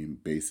regime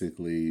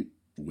basically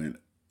went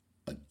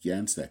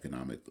against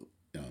economic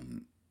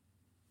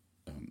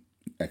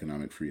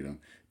freedom.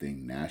 They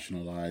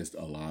nationalized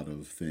a lot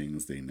of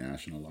things. They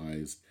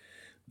nationalized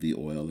the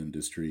oil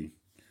industry,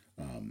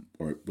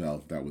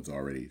 that was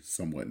already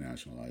somewhat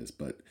nationalized,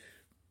 but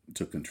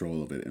took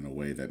control of it in a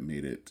way that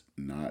made it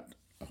not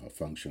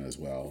function as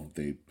well.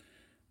 They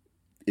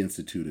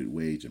instituted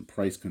wage and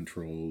price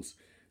controls.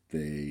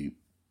 They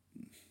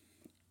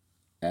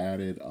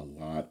added a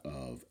lot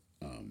of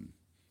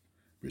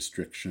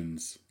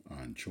restrictions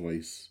on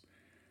choice.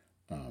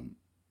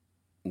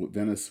 What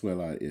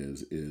Venezuela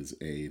is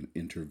an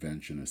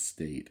interventionist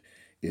state.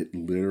 It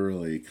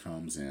literally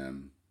comes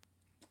in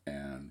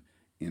and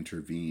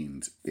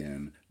intervenes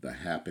in the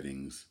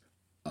happenings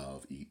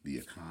of the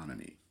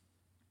economy.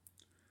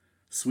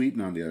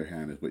 Sweden, on the other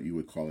hand, is what you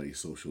would call a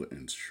social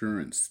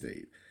insurance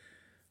state.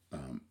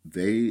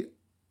 They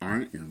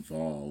aren't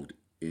involved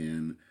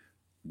in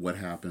what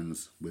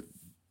happens with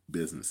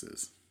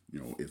businesses.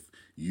 If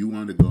you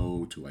want to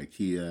go to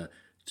IKEA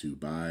to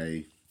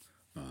buy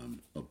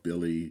a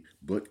Billy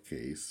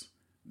bookcase,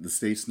 the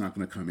state's not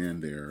going to come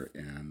in there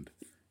and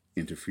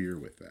interfere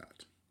with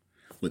that.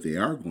 What they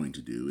are going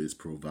to do is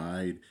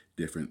provide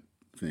different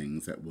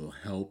things that will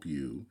help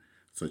you,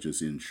 such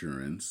as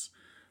insurance,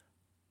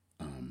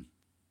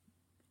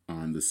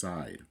 on the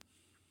side.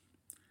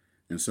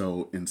 And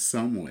so in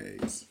some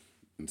ways,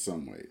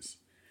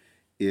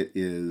 it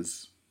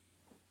is,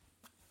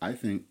 I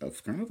think,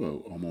 of kind of a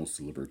almost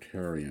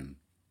libertarian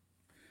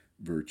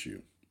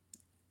virtue.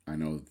 I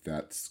know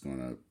that's going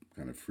to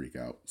kind of freak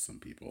out some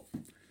people.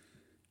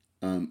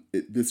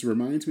 This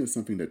reminds me of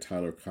something that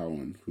Tyler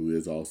Cowen, who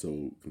is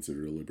also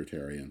considered a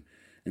libertarian,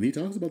 and he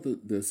talks about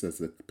this as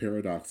the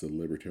paradox of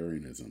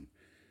libertarianism.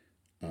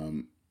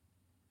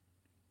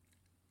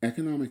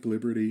 Economic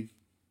liberty,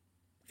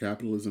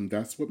 capitalism,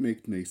 that's what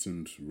makes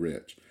nations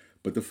rich.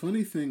 But the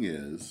funny thing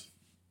is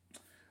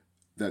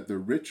that the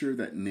richer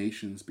that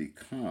nations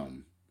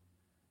become,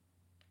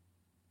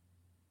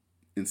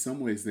 in some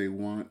ways they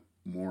want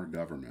more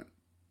government.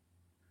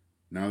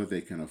 Now that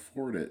they can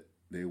afford it,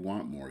 they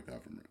want more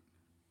government.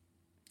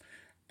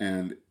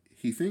 And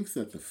he thinks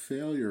that the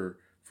failure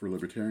for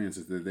libertarians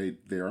is that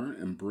they aren't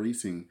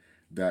embracing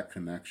that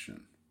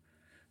connection.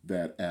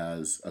 That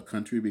as a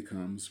country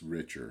becomes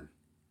richer,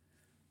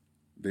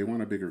 they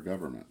want a bigger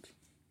government.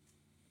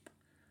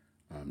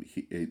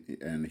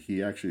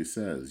 He actually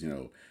says,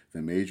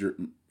 the major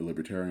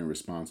libertarian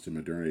response to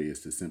modernity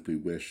is to simply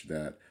wish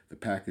that the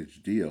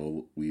package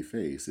deal we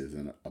face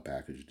isn't a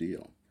package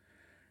deal.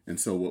 And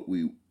so what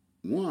we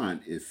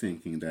want is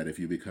thinking that if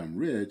you become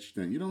rich,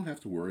 then you don't have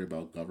to worry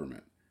about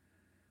government.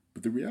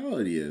 But the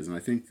reality is, and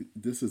I think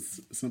this is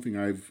something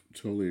I've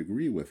totally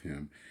agree with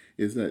him,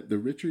 is that the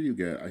richer you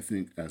get, I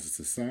think as a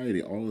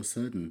society, all of a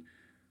sudden,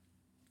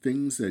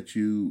 things that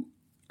you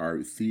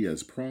see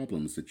as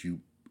problems that you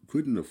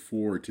couldn't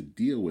afford to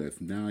deal with,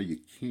 now you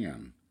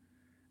can.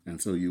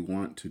 And so you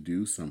want to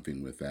do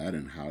something with that,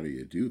 and how do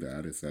you do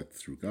that? Is that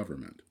through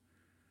government.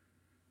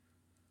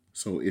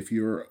 So if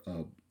you're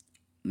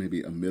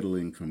maybe a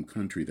middle-income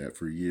country that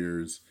for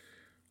years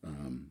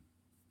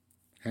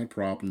had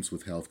problems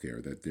with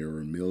healthcare, that there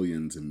were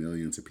millions and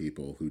millions of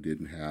people who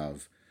didn't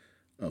have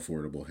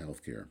affordable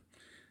healthcare.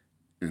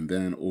 And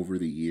then over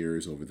the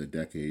years, over the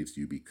decades,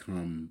 you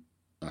become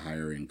a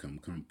higher income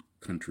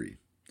country.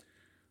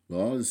 Well,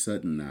 all of a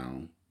sudden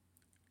now,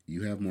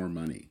 you have more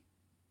money.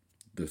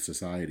 The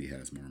society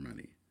has more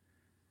money.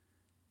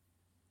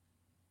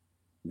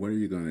 What are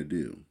you going to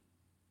do?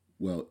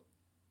 Well,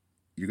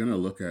 you're going to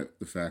look at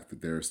the fact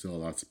that there are still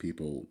lots of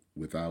people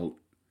without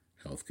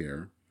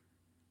healthcare,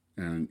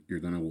 and you're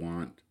going to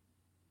want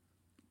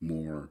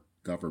more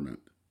government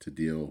to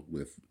deal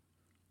with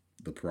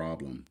the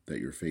problem that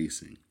you're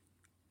facing,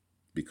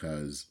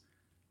 because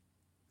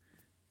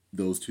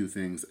those two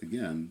things,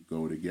 again,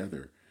 go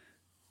together.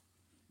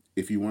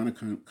 If you want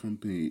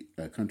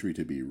a country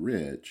to be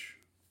rich,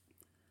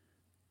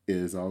 it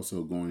is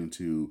also going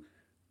to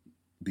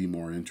be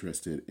more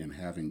interested in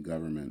having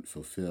government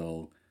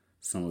fulfill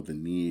some of the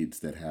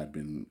needs that had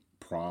been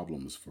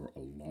problems for a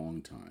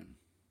long time.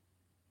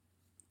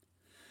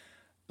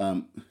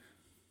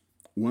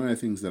 One of the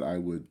things that I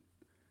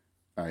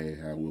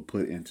will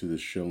put into the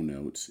show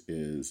notes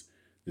is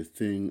the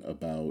thing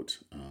about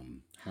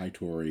High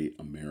Tory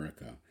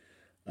America,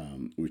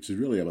 which is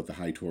really about the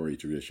High Tory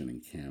tradition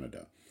in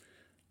Canada.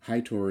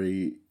 High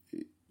Tory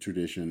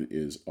tradition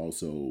is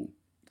also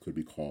could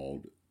be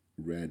called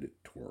Red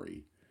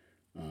Tory,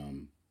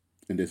 and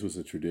this was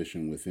a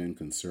tradition within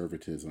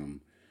conservatism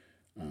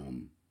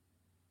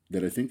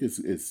that I think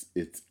it's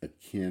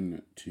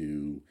akin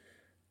to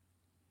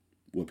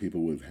what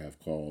people would have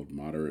called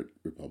moderate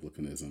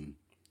republicanism,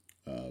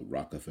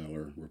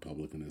 Rockefeller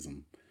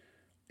republicanism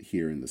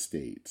here in the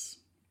States.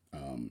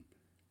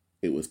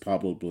 It was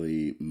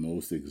probably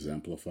most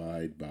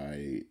exemplified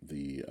by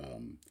the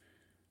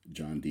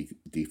John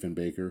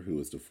Diefenbaker, who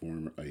was a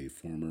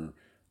former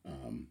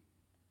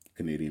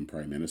Canadian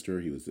Prime Minister.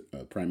 He was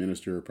a Prime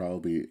Minister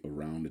probably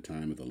around the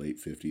time of the late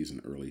 50s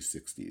and early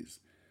 60s.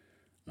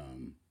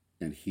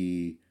 And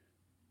he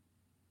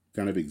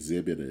kind of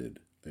exhibited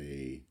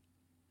a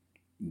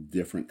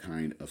different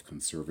kind of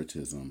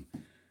conservatism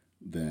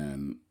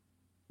than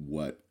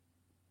what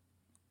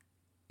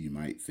you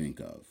might think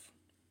of.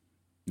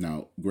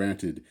 Now,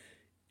 granted,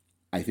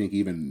 I think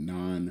even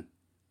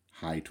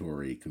non-high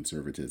Tory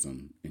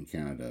conservatism in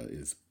Canada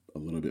is a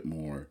little bit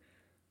more,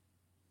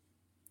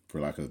 for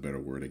lack of a better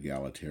word,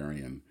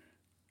 egalitarian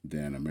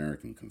than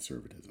American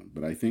conservatism.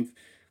 But I think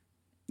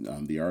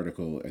The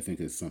article, I think,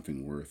 is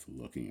something worth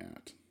looking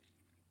at.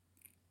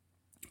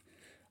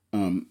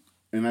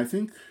 And I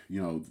think,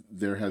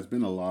 there has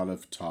been a lot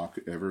of talk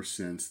ever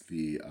since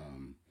the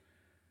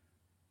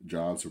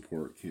jobs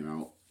report came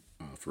out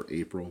for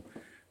April.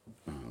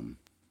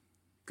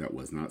 That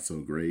was not so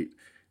great.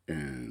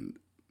 And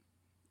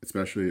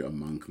especially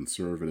among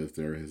conservatives,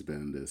 there has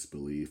been this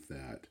belief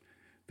that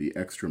the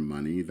extra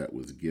money that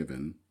was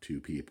given to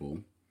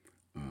people,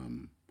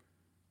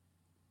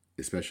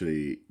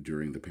 especially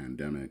during the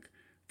pandemic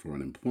for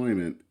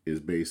unemployment, is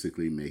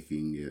basically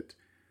making it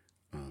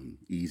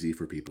easy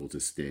for people to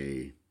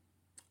stay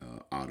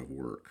out of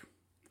work.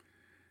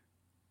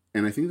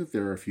 And I think that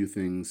there are a few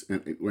things,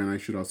 and I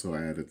should also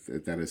add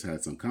that has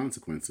had some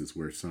consequences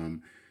where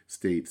some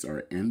states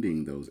are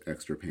ending those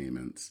extra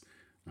payments.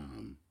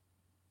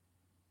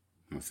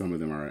 Now, some of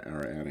them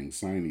are adding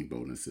signing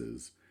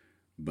bonuses,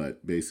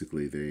 but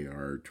basically they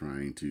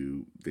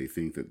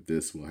think that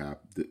this will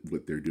happen,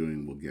 what they're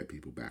doing will get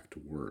people back to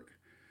work.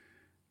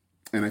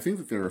 And I think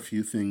that there are a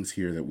few things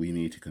here that we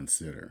need to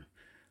consider.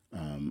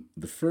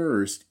 The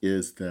first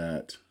is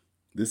that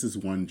this is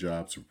one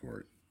jobs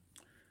report.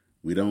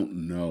 We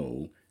don't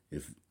know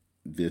if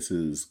this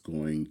is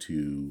going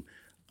to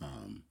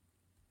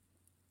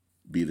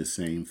be the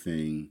same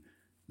thing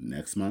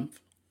next month.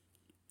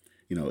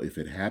 If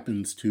it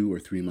happens 2 or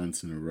 3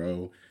 months in a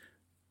row,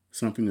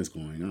 something is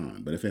going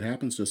on. But if it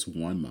happens just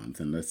 1 month,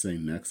 and let's say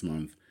next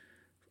month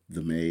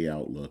the May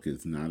outlook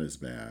is not as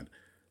bad,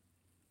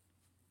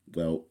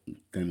 well,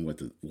 then what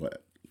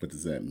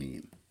does that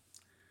mean?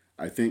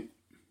 I think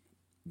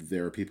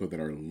there are people that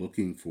are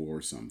looking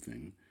for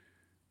something,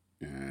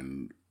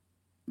 and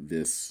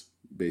this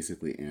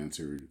basically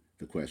answered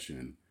the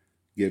question,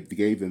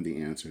 gave them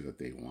the answer that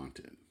they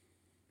wanted.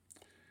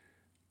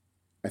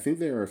 I think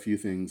there are a few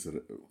things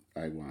that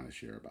I want to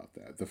share about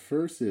that. The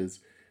first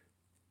is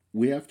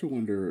we have to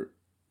wonder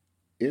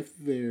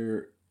if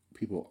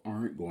people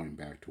aren't going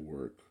back to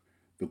work.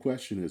 The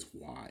question is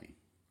why.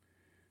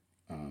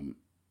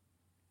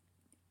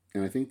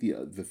 And I think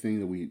the thing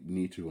that we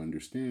need to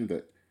understand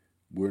that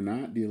we're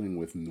not dealing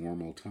with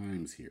normal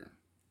times here.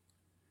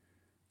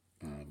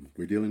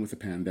 We're dealing with a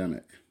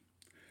pandemic.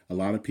 A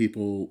lot of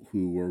people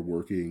who were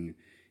working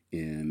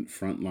in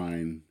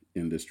frontline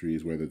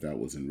industries, whether that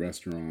was in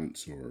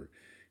restaurants or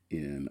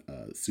in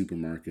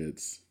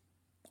supermarkets,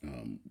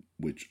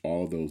 which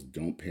all of those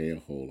don't pay a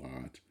whole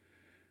lot,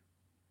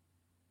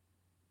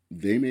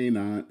 they may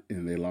not,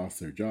 and they lost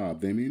their job,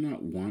 they may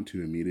not want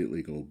to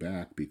immediately go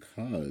back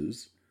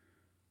because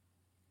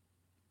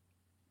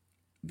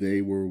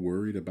they were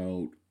worried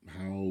about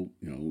how,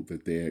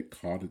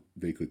 that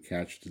they could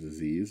catch the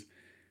disease,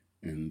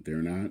 and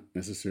they're not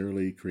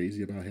necessarily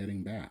crazy about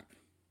heading back.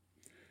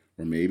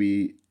 Or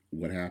maybe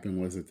what happened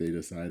was that they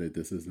decided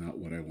this is not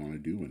what I want to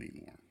do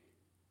anymore.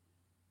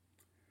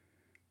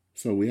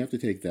 So we have to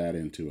take that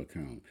into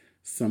account.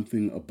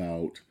 Something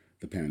about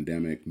the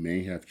pandemic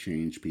may have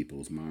changed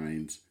people's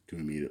minds to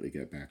immediately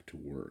get back to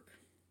work.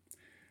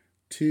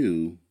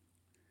 2,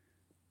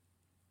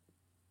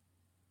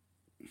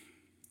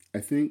 I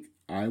think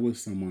I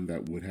was someone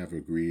that would have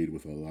agreed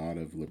with a lot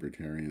of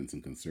libertarians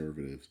and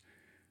conservatives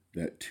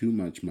that too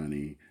much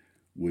money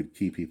would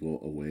keep people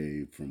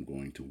away from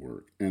going to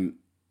work. And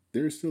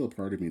there's still a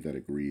part of me that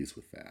agrees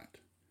with that.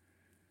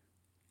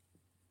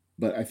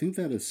 But I think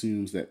that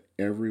assumes that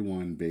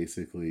everyone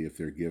basically, if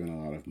they're given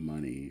a lot of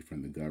money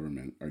from the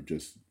government,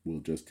 will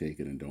just take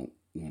it and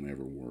won't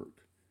ever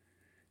work.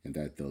 And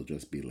that they'll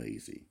just be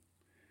lazy.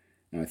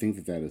 And I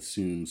think that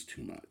assumes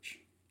too much.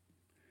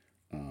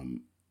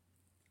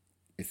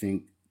 I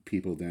think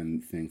people then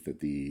think that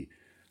the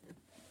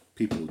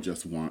people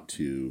just want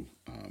to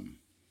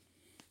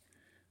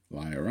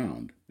lie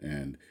around,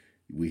 and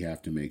we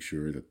have to make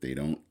sure that they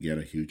don't get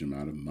a huge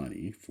amount of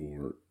money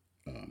for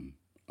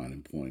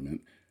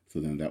unemployment, so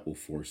then that will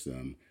force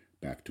them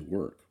back to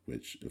work,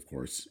 which of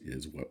course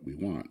is what we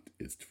want,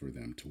 is for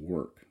them to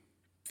work.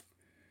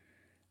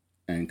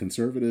 And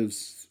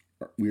conservatives,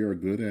 we are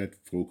good at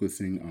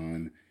focusing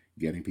on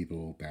getting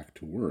people back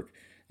to work.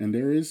 And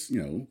there is,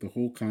 the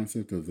whole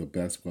concept of the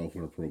best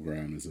welfare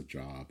program is a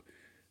job.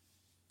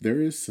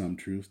 There is some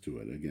truth to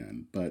it,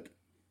 again, but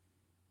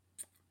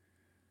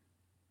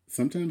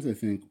sometimes I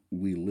think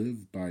we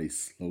live by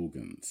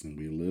slogans and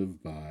we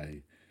live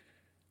by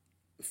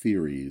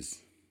theories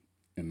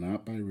and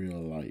not by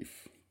real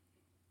life.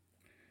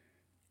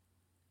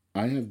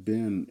 I have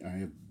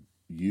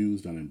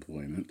used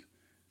unemployment.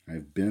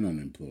 I've been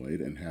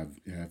unemployed and have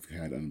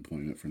had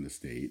unemployment from the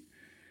state.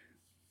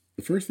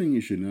 The first thing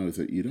you should know is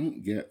that you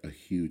don't get a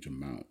huge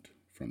amount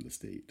from the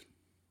state.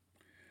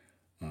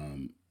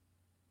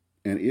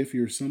 And if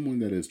you're someone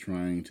that is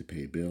trying to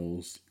pay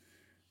bills,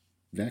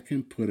 that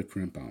can put a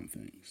crimp on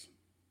things.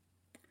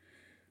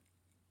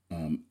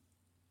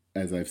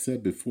 As I've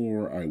said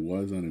before, I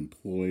was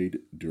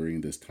unemployed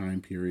during this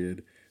time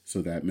period,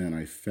 so that meant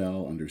I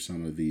fell under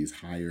some of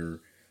these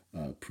higher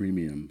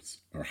premiums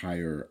or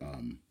higher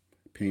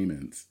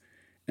payments.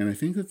 And I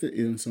think that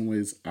in some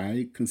ways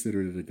I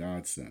considered it a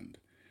godsend.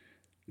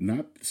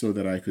 Not so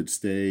that I could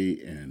stay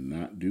and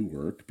not do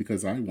work,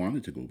 because I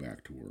wanted to go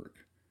back to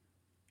work.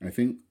 I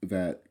think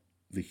that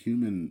the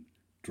human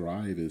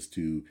drive is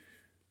to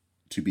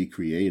be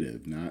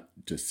creative, not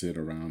to sit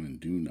around and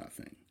do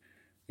nothing.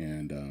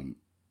 And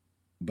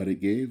but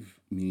it gave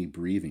me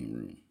breathing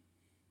room.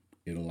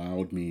 It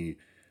allowed me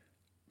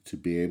to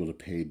be able to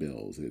pay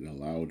bills. It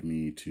allowed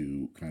me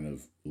to kind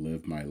of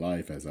live my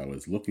life as I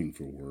was looking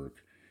for work.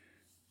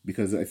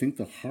 Because I think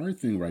the hard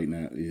thing right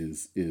now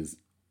is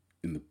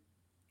in the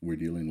we're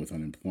dealing with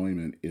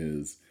unemployment,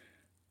 is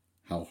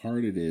how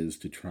hard it is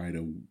to try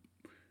to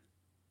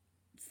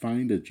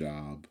find a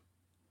job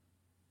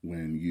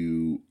when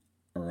you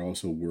are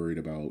also worried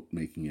about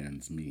making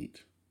ends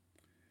meet.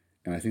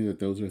 And I think that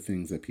those are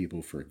things that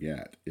people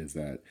forget, is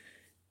that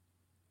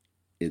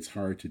it's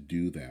hard to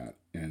do that.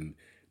 And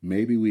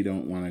maybe we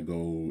don't want to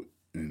go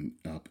and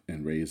up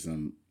and raise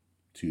them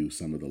to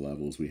some of the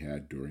levels we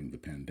had during the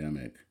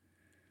pandemic.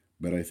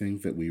 But I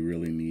think that we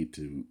really need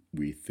to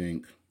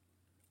rethink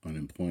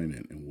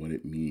unemployment and what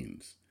it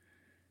means.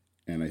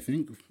 And I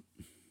think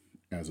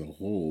as a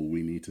whole,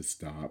 we need to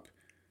stop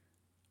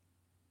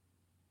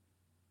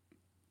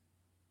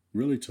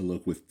really to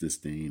look with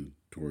disdain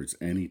towards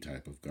any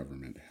type of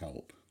government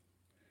help.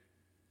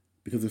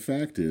 Because the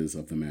fact is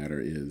of the matter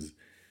is,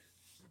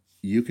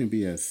 you can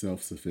be as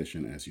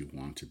self-sufficient as you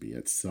want to be.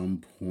 At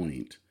some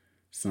point,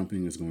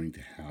 something is going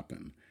to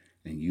happen,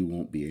 and you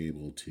won't be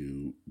able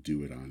to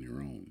do it on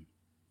your own.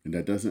 And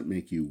that doesn't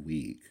make you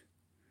weak.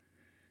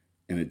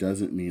 And it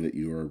doesn't mean that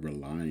you are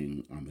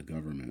relying on the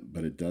government,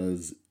 but it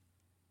does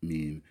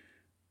mean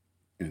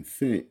and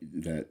think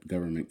that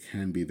government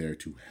can be there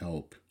to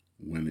help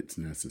when it's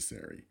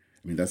necessary.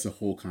 I mean, that's the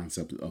whole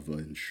concept of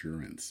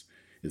insurance,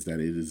 is that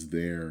it is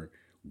there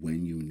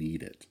when you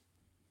need it.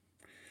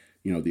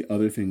 You know, the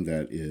other thing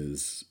that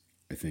is,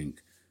 I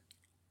think,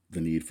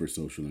 the need for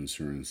social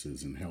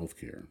insurances and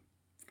healthcare.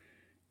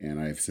 And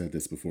I've said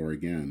this before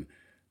again.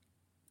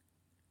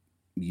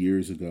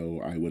 Years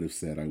ago, I would have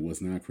said I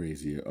was not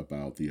crazy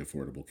about the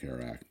Affordable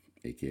Care Act,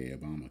 aka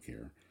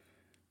Obamacare.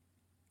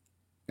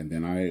 And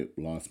then I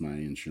lost my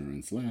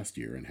insurance last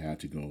year and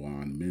had to go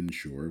on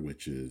MNsure,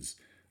 which is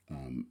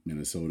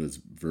Minnesota's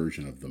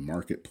version of the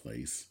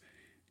marketplace,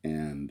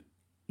 and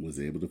was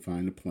able to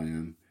find a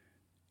plan,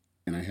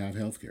 and I have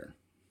health care.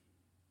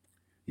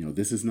 You know,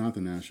 this is not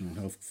the National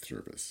Health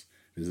Service.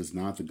 This is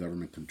not the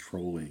government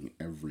controlling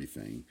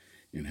everything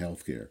in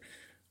healthcare,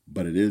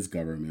 but it is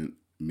government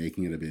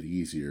making it a bit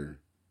easier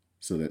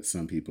so that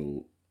some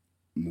people,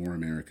 more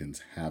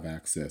Americans, have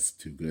access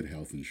to good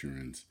health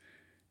insurance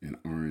and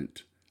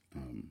aren't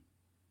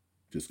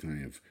just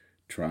kind of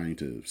trying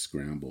to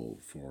scramble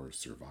for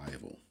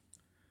survival.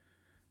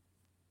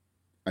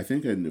 I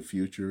think in the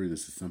future,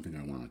 this is something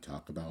I want to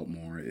talk about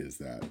more, is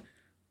that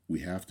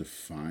we have to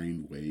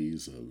find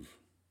ways of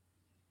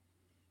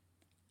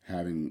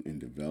having and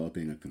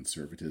developing a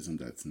conservatism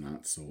that's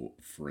not so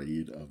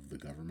afraid of the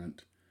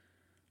government.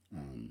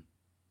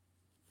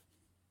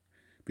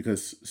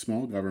 Because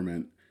small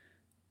government,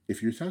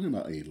 if you're talking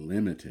about a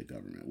limited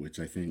government, which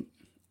I think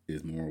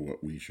is more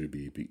what we should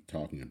be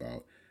talking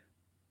about,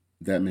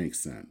 that makes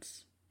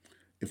sense.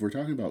 If we're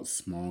talking about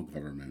small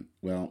government,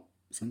 well,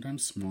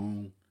 sometimes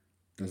small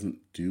doesn't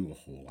do a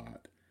whole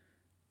lot.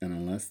 And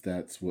unless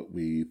that's what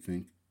we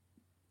think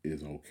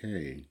is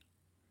okay,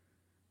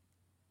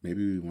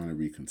 maybe we want to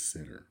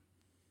reconsider.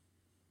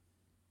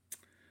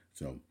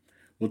 So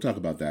we'll talk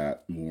about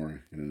that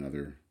more in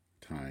another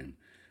time.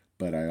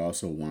 But I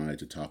also wanted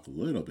to talk a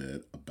little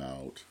bit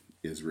about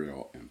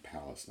Israel and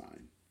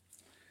Palestine.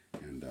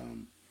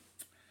 And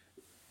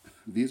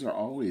these are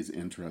always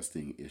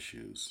interesting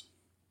issues,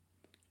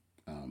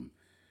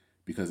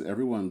 because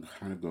everyone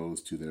kind of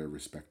goes to their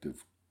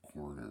respective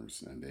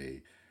corners and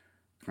they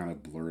kind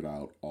of blurt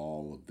out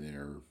all of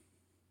their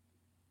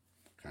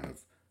kind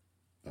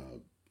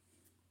of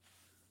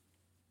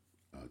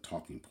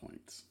talking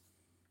points.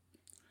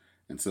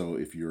 And so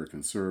if you're a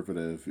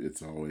conservative,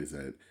 it's always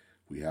that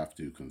we have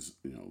to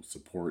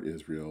support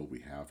Israel. We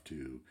have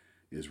to,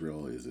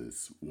 Israel is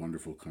this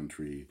wonderful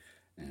country,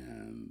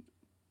 and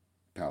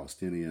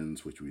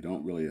Palestinians, which we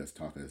don't really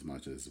talk as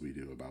much as we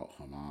do about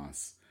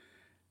Hamas,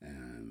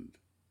 and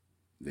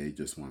they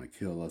just want to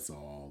kill us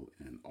all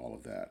and all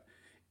of that.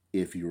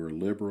 If you're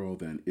liberal,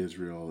 then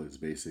Israel is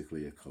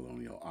basically a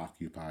colonial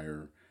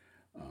occupier.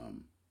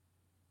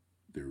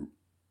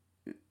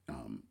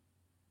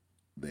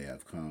 They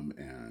have come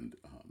and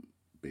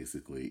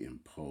basically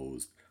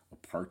imposed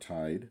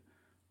apartheid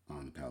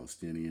on the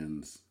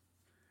Palestinians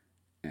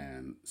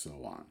and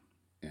so on.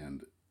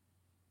 And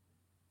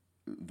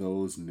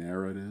those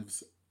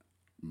narratives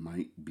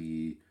might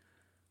be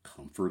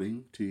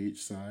comforting to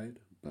each side,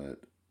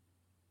 but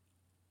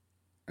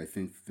I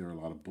think they're a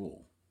lot of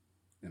bull,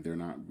 and they're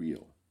not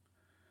real.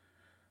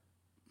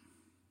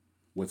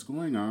 What's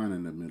going on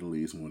in the Middle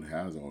East, and what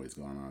has always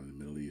gone on in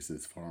the Middle East,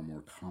 is far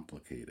more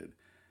complicated.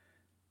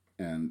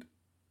 And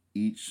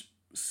each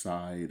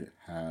side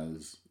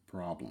has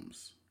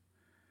problems.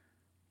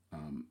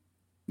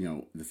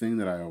 The thing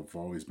that I've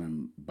always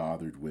been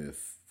bothered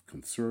with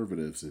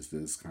conservatives is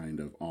this kind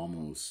of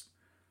almost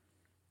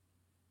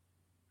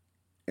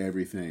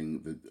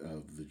everything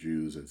of the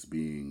Jews as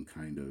being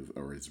kind of,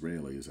 or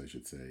Israelis, I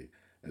should say,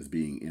 as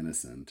being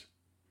innocent,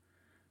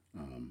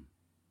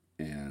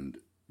 and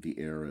the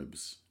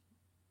Arabs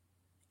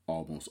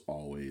almost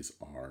always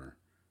are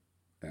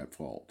at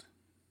fault.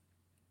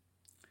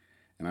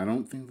 And I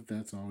don't think that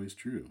that's always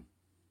true.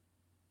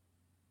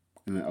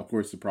 And of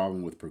course, the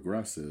problem with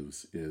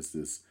progressives is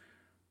this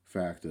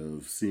fact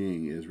of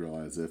seeing Israel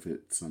as if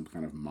it's some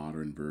kind of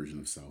modern version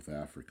of South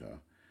Africa,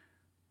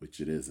 which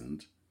it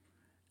isn't,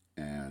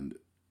 and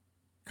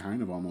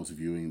kind of almost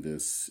viewing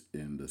this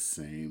in the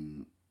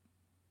same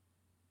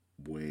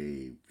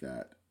way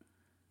that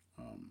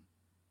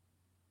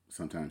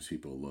sometimes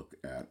people look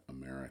at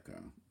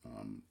America,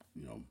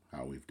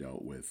 how we've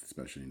dealt with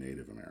especially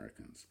Native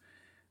Americans.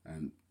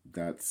 And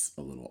that's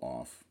a little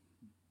off.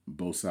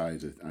 Both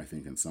sides, I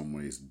think, in some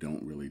ways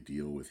don't really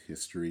deal with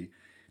history.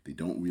 They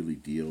don't really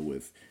deal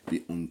with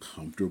the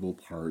uncomfortable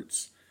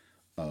parts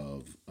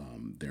of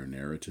their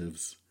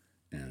narratives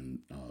and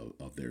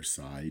of their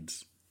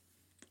sides.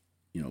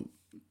 The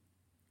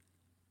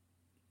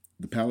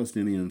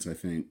Palestinians, I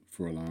think,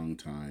 for a long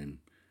time,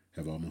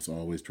 have almost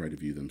always tried to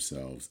view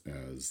themselves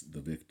as the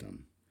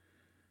victim.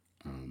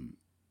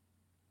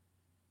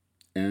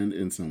 And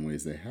in some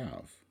ways they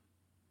have.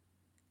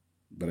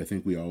 But I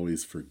think we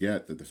always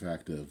forget that the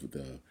fact of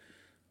the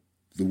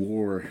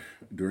war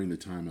during the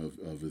time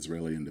of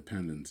Israeli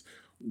independence,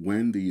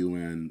 when the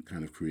UN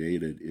kind of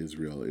created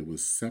Israel, it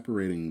was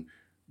separating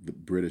the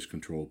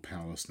British-controlled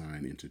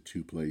Palestine into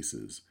two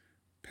places,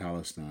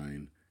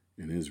 Palestine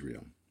and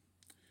Israel.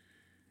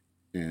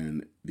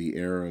 And the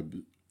Arabs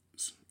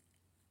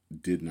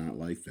did not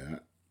like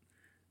that,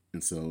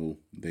 and so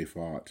they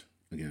fought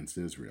against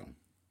Israel.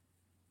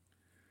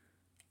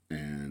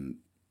 And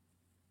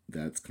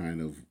that's kind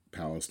of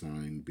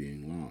Palestine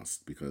being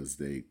lost, because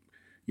they,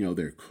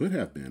 there could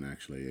have been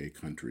actually a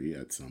country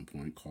at some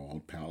point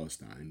called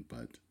Palestine,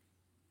 but,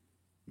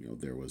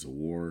 there was a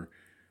war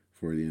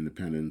for the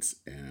independence,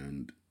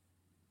 and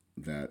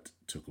that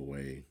took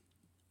away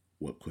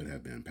what could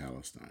have been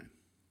Palestine.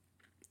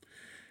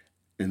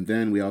 And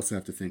then we also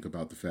have to think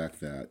about the fact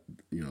that,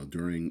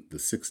 during the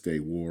Six-Day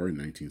War in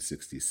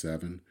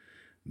 1967,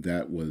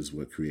 that was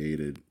what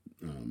created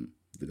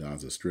the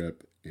Gaza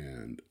Strip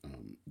and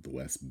the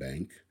West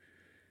Bank.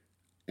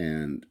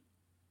 And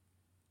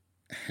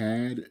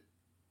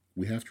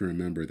we have to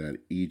remember that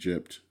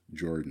Egypt,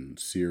 Jordan,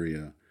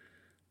 Syria,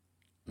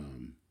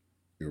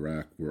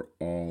 Iraq were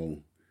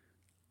all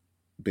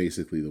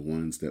basically the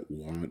ones that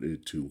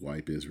wanted to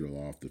wipe Israel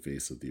off the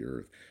face of the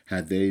earth.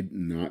 Had they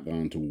not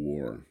gone to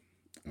war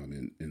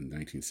in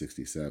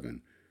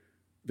 1967,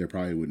 there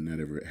probably would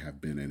never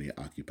have been any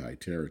occupied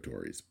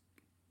territories.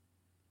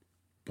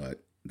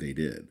 But they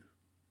did.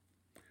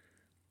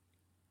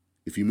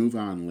 If you move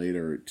on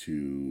later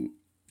to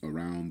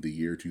around the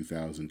year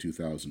 2000,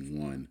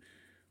 2001,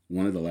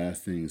 one of the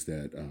last things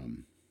that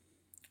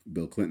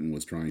Bill Clinton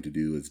was trying to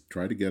do is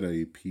try to get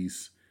a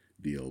peace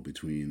deal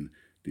between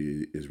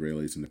the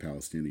Israelis and the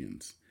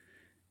Palestinians.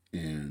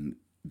 And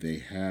they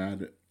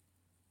had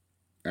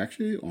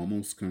actually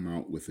almost come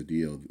out with a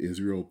deal.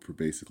 Israel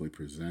basically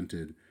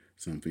presented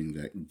something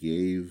that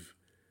gave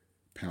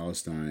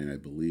Palestine, I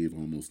believe,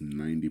 almost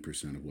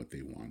 90% of what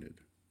they wanted.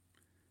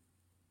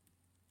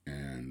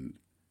 And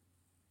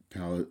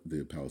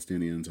the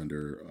Palestinians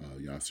under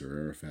Yasser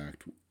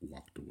Arafat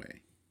walked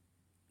away.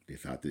 They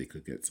thought they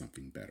could get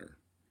something better.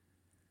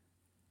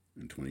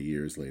 And 20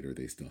 years later,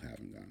 they still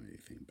haven't gotten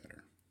anything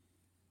better.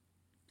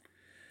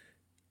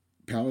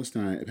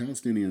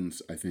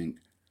 Palestinians, I think,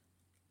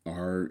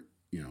 are,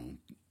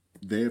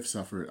 they have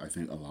suffered, I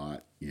think, a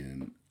lot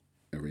in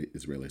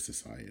Israeli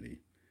society.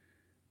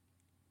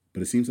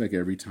 But it seems like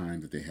every time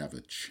that they have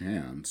a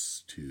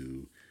chance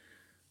to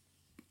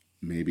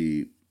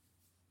maybe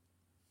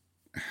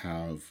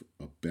have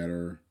a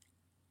better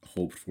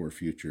hoped for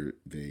future,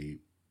 they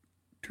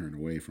turn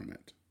away from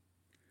it.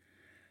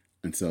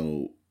 And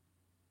so,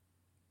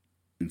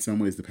 in some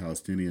ways, the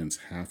Palestinians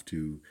have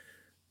to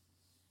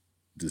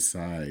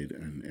decide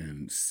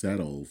and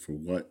settle for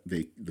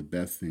the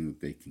best thing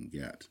that they can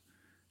get,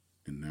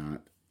 and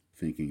not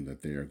thinking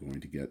that they are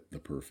going to get the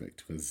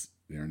perfect, because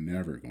they are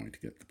never going to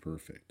get the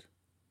perfect.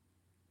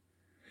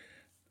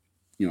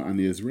 On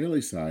the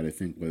Israeli side, I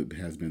think what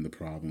has been the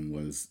problem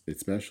was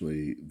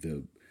especially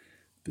the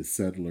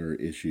settler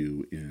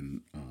issue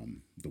in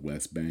the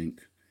West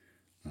Bank.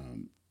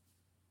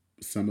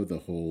 Some of the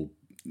whole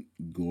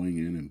going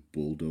in and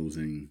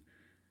bulldozing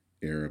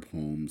Arab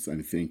homes.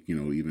 I think,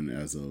 even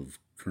as of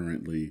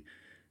currently,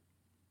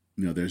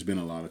 there's been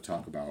a lot of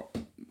talk about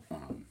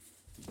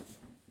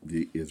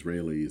the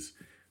Israelis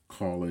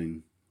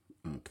calling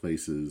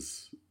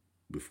places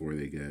before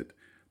they get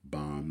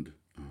bombed.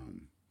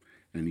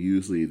 And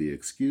usually the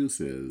excuse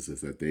is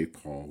that they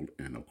called,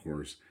 and of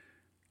course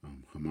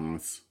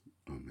Hamas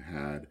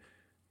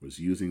was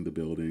using the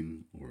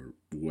building or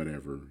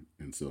whatever,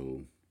 and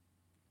so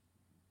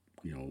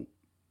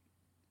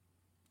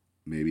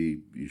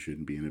maybe you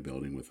shouldn't be in a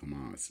building with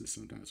Hamas is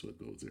sometimes what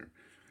goes there.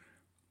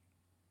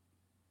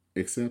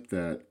 Except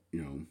that,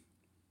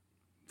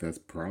 that's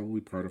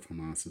probably part of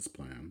Hamas's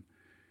plan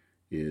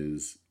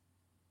is,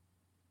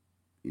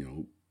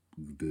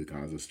 the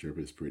Gaza Strip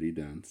is pretty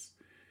dense.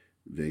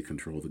 They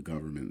control the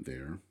government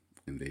there,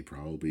 and they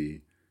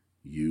probably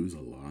use a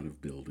lot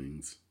of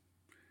buildings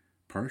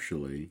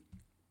partially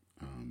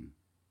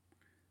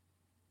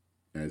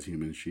as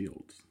human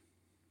shields.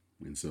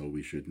 And so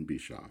we shouldn't be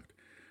shocked.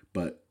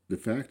 But the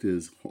fact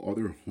is,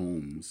 other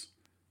homes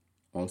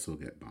also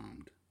get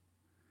bombed.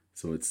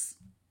 So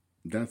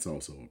that's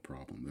also a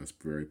problem. That's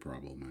very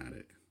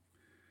problematic.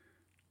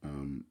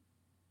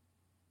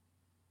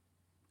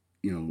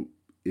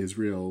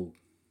 Israel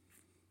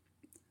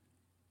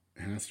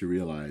has to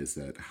realize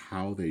that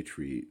how they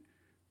treat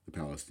the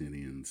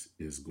Palestinians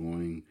there's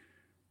going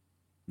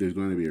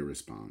to be a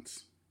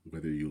response,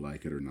 whether you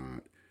like it or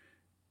not.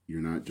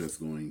 You're not just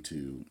going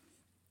to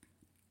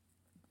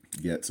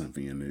get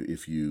something. And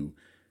if you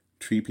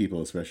treat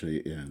people, especially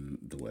in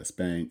the West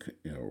Bank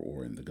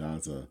or in the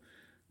Gaza,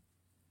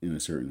 in a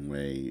certain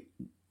way,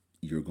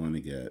 you're going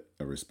to get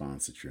a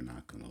response that you're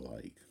not going to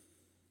like.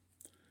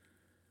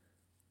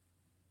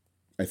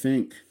 I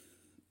think,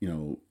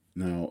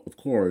 now, of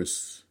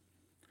course,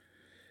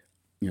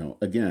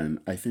 again,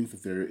 I think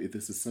that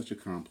this is such a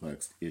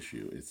complex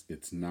issue.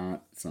 It's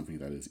not something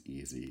that is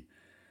easy,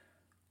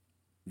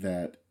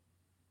 that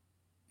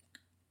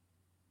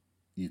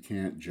you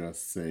can't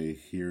just say,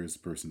 here's the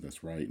person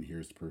that's right and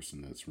here's the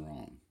person that's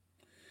wrong.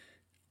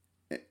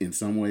 In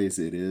some ways,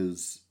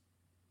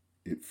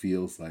 it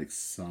feels like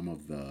some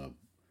of the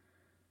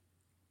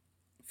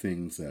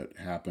things that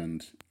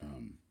happened,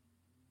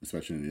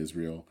 especially in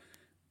Israel,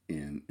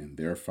 in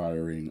their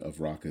firing of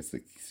rockets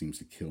that seems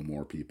to kill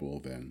more people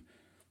than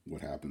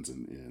what happens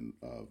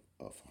of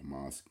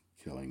Hamas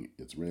killing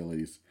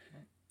Israelis.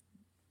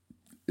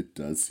 It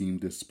does seem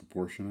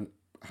disproportionate.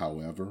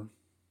 However,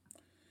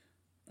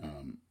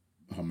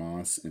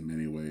 Hamas, in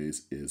many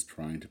ways, is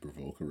trying to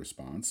provoke a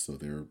response. So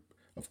they're,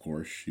 of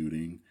course,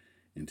 shooting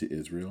into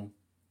Israel.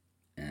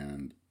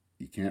 And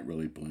you can't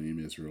really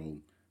blame Israel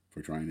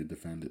for trying to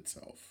defend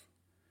itself.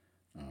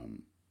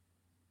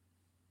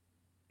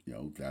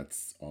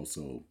 That's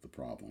also the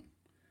problem.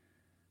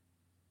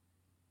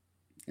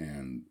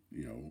 And,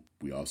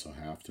 we also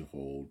have to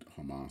hold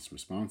Hamas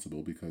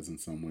responsible because in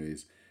some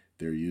ways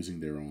they're using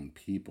their own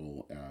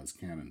people as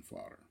cannon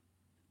fodder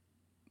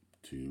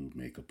to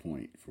make a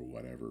point for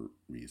whatever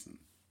reason.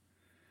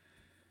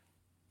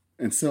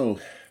 And so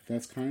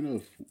that's kind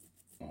of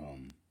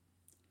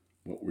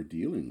what we're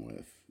dealing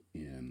with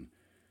in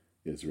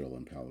Israel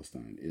and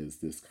Palestine, is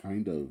this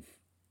kind of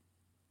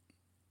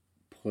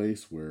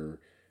place where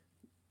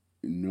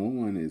no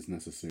one is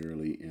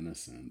necessarily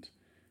innocent.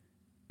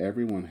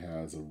 Everyone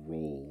has a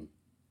role,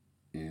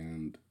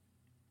 and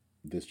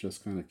this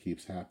just kind of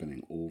keeps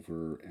happening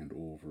over and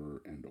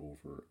over and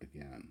over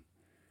again.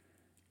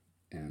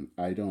 And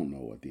I don't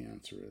know what the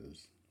answer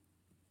is.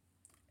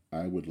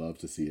 I would love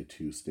to see a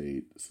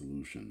two-state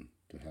solution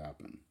to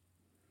happen.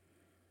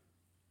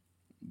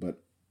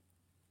 But,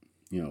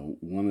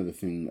 one of the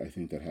things I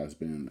think that has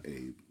been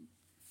a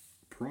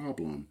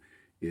problem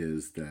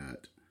is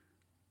that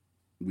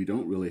we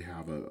don't really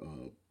have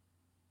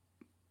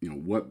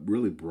what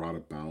really brought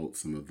about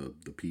some of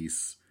the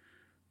peace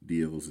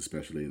deals,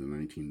 especially in the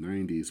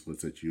 1990s,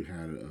 was that you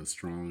had a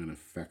strong and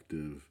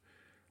effective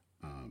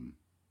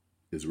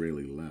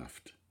Israeli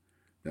left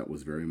that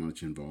was very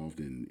much involved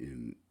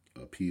in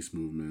a peace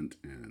movement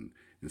and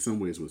in some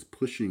ways was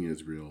pushing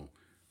Israel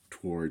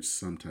towards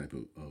some type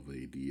of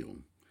a deal.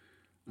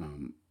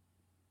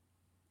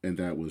 And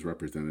that was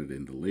represented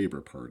in the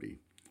Labor Party.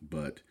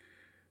 But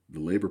the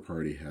Labor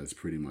Party has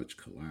pretty much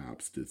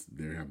collapsed.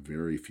 They have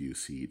very few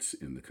seats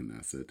in the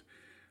Knesset.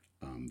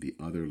 The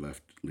other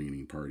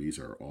left-leaning parties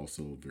are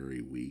also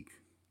very weak.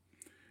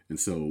 And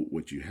so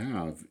what you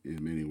have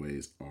in many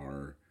ways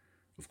are,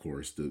 of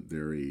course, the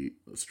very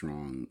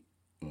strong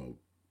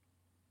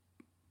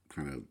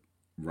kind of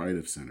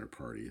right-of-center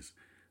parties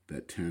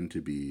that tend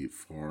to be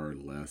far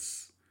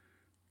less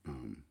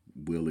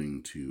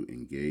willing to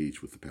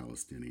engage with the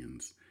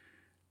Palestinians.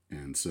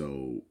 And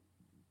so,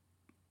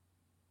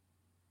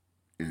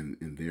 and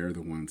they're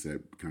the ones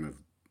that kind of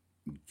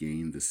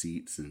gain the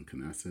seats in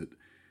Knesset.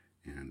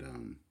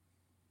 And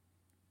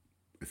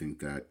I think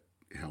that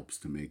helps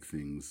to make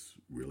things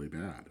really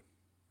bad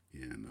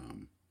in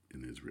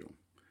Israel.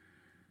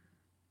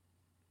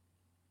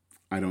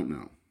 I don't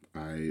know.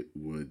 I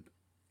would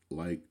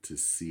like to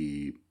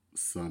see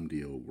some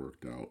deal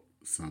worked out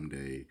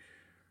someday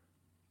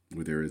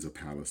where there is a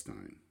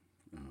Palestine.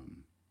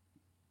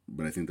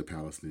 But I think the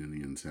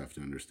Palestinians have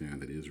to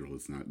understand that Israel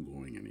is not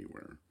going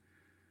anywhere.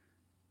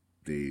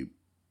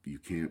 You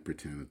can't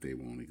pretend that they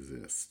won't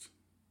exist.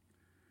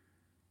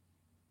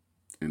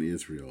 And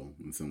Israel,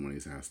 in some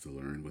ways, has to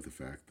learn with the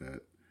fact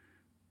that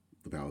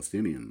the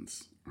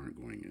Palestinians aren't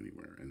going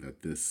anywhere and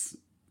that this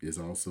is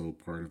also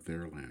part of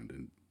their land.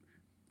 And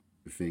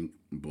I think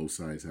both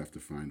sides have to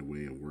find a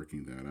way of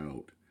working that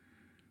out.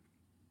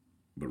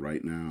 But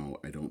right now,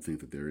 I don't think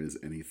that there is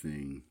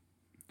anything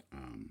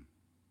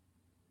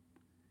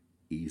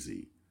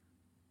easy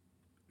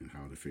in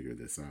how to figure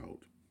this out.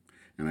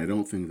 And I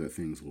don't think that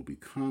things will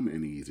become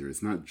any easier.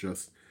 It's not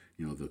just,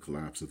 the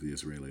collapse of the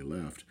Israeli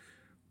left,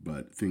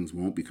 but things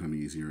won't become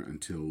easier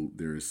until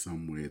there is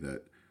some way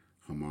that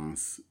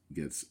Hamas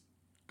gets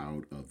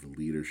out of the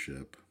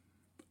leadership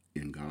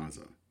in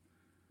Gaza.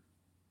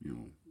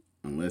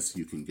 Unless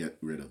you can get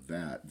rid of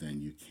that,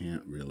 then you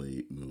can't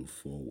really move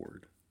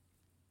forward.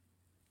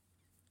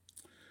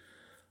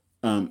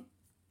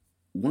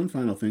 One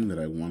final thing that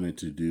I wanted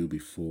to do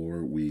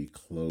before we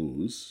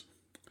close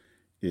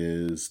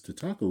is to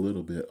talk a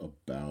little bit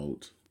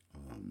about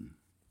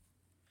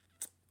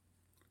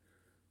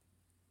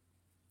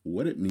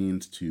what it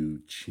means to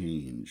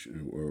change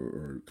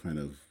or kind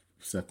of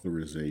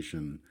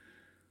secularization,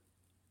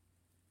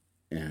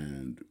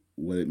 and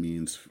what it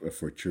means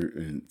for church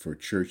and for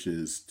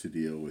churches to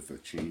deal with a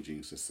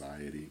changing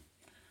society.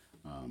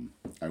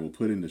 I will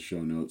put in the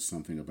show notes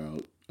something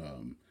about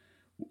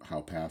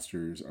how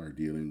pastors are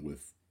dealing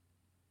with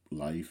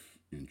life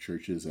in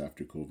churches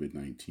after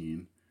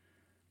COVID-19.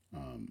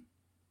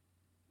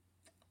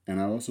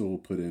 And I also will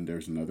put in,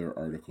 there's another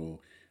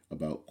article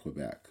about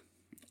Quebec.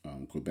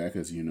 Quebec,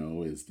 as you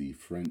know, is the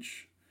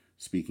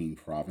French-speaking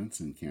province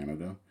in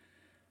Canada.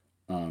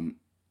 And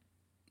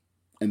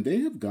they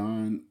have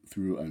gone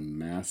through a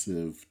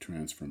massive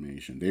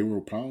transformation. They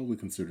were probably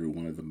considered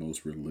one of the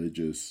most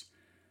religious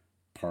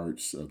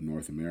parts of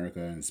North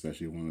America, and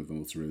especially one of the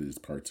most religious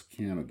parts of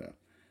Canada.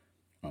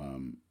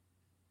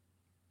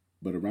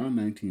 But around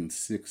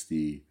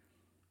 1960,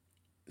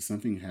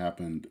 something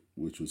happened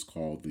which was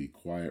called the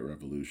Quiet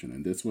Revolution.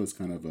 And this was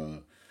kind of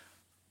a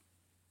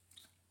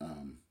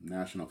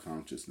national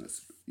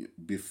consciousness.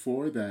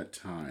 Before that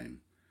time,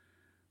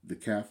 the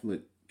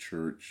Catholic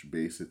Church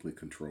basically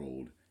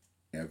controlled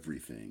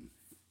everything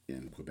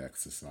in Quebec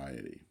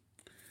society.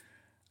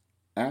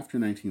 After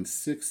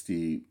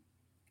 1960,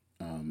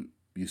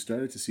 you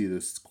started to see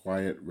this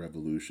quiet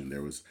revolution.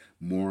 There was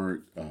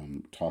more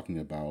talking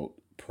about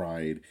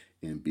pride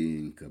in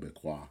being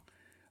Quebecois,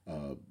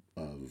 of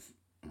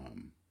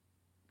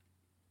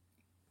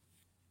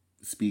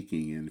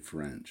speaking in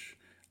French.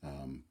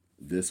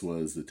 This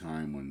was the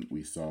time when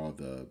we saw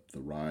the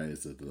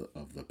rise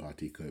of the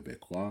Parti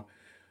Québécois,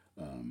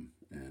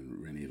 and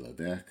René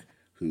Lévesque,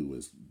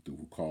 who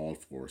called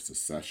for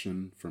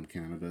secession from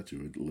Canada,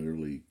 to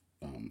literally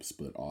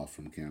split off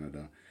from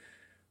Canada.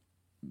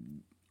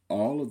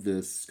 All of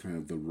this, kind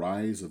of the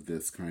rise of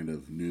this kind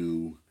of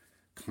new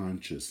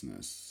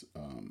consciousness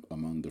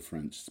among the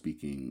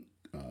French-speaking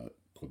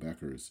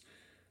Quebecers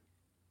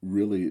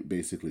really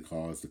basically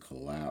caused the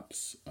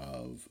collapse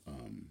of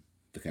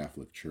the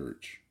Catholic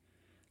Church.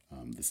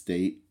 The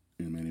state,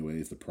 in many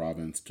ways, the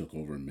province, took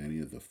over many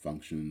of the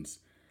functions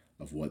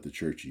of what the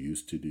church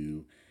used to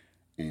do.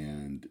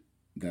 And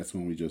that's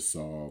when we just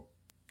saw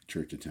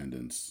church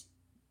attendance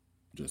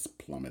just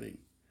plummeting.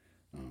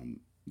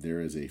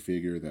 There is a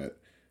figure that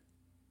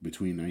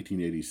between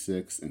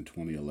 1986 and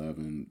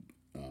 2011,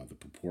 the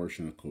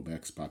proportion of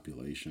Quebec's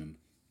population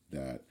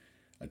that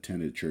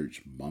attended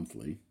church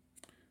monthly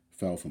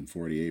fell from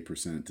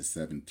 48% to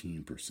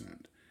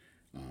 17%.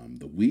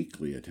 The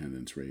weekly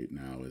attendance rate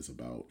now is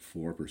about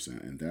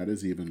 4%, and that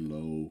is even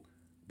low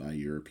by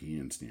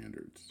European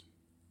standards.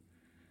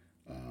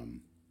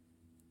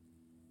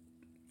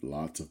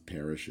 Lots of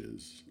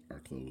parishes are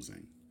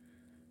closing.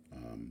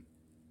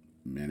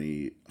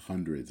 Many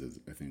hundreds, as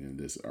I think in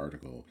this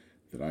article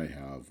that I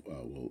have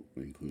will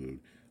include,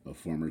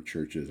 former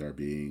churches are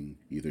being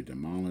either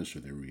demolished or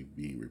they're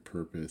being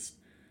repurposed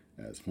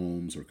as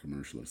homes or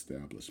commercial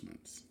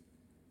establishments.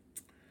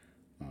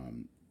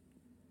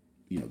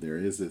 There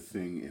is a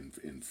thing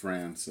in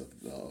France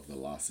of the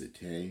la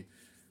cité,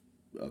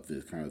 of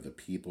the kind of the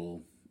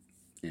people,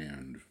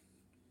 and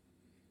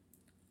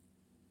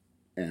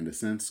a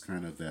sense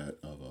kind of that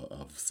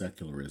of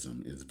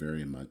secularism is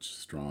very much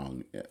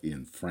strong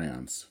in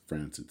France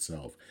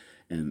itself,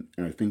 and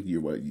I think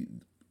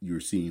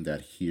you're seeing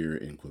that here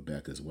in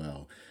Quebec as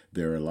well.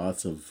 There are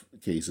lots of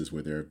cases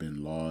where there have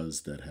been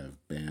laws that have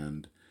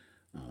banned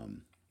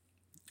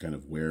kind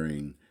of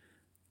wearing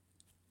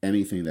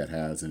anything that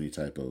has any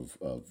type of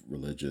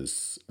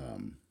religious,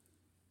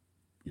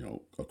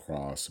 a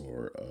cross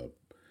or a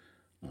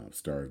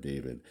Star of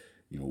David.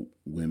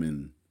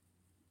 Women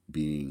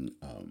being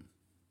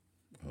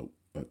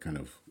kind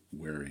of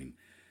wearing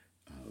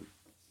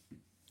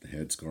the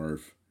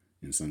headscarf.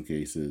 In some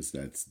cases,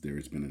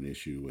 there's been an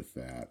issue with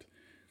that.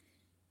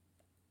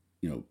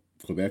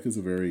 Quebec is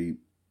a very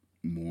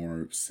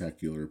more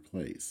secular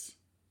place.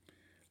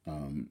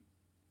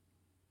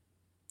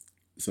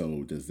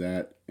 So does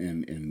that,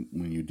 and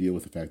when you deal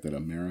with the fact that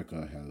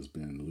America has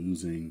been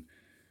losing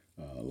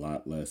a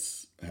lot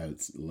less,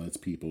 has less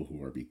people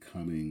who are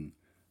becoming,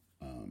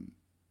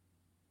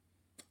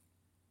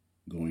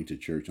 going to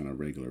church on a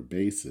regular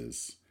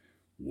basis,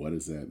 what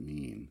does that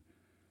mean?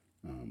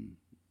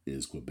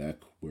 Is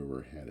Quebec where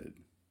we're headed?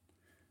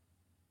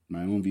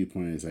 My own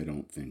viewpoint is I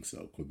don't think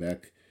so.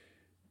 Quebec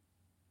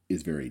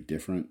is very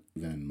different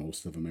than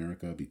most of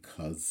America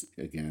because,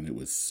 again, it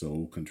was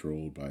so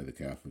controlled by the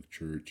Catholic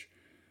Church.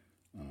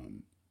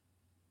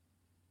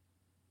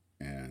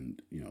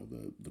 And,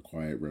 the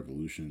Quiet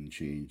Revolution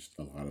changed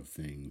a lot of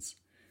things.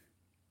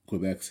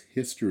 Quebec's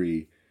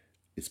history,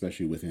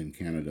 especially within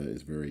Canada,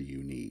 is very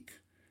unique.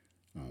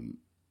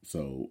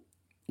 So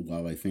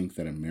while I think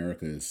that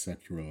America is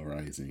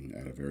secularizing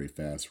at a very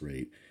fast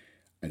rate,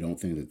 I don't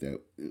think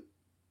that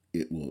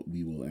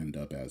we will end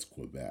up as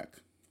Quebec.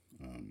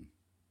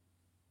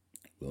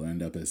 We'll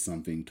end up as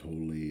something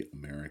totally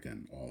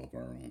American, all of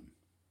our own.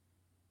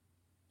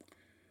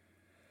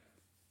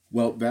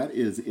 Well, that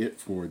is it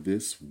for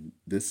this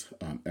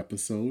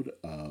episode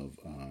of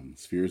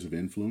Spheres of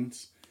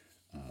Influence.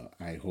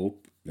 I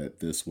hope that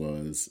this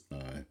was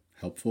a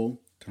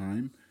helpful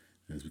time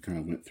as we kind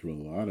of went through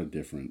a lot of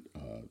different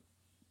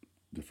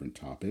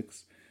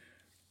topics.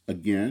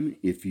 Again,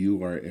 if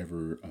you are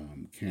ever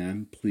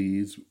can,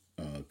 please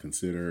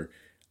consider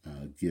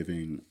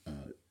giving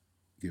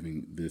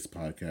this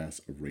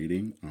podcast a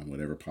rating on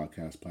whatever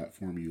podcast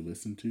platform you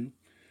listen to,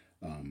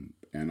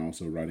 and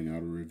also writing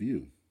out a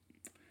review.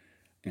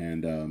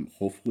 And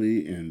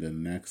hopefully in the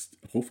next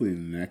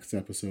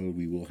episode,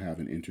 we will have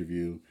an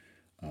interview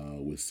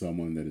with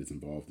someone that is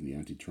involved in the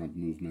anti-Trump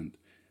movement,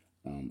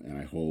 and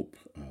I hope,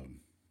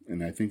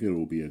 and I think it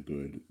will be a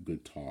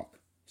good talk.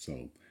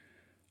 So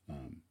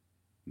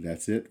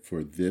that's it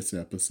for this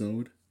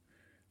episode.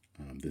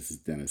 This is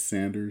Dennis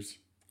Sanders.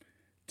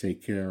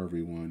 Take care,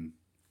 everyone,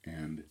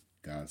 and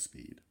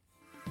Godspeed.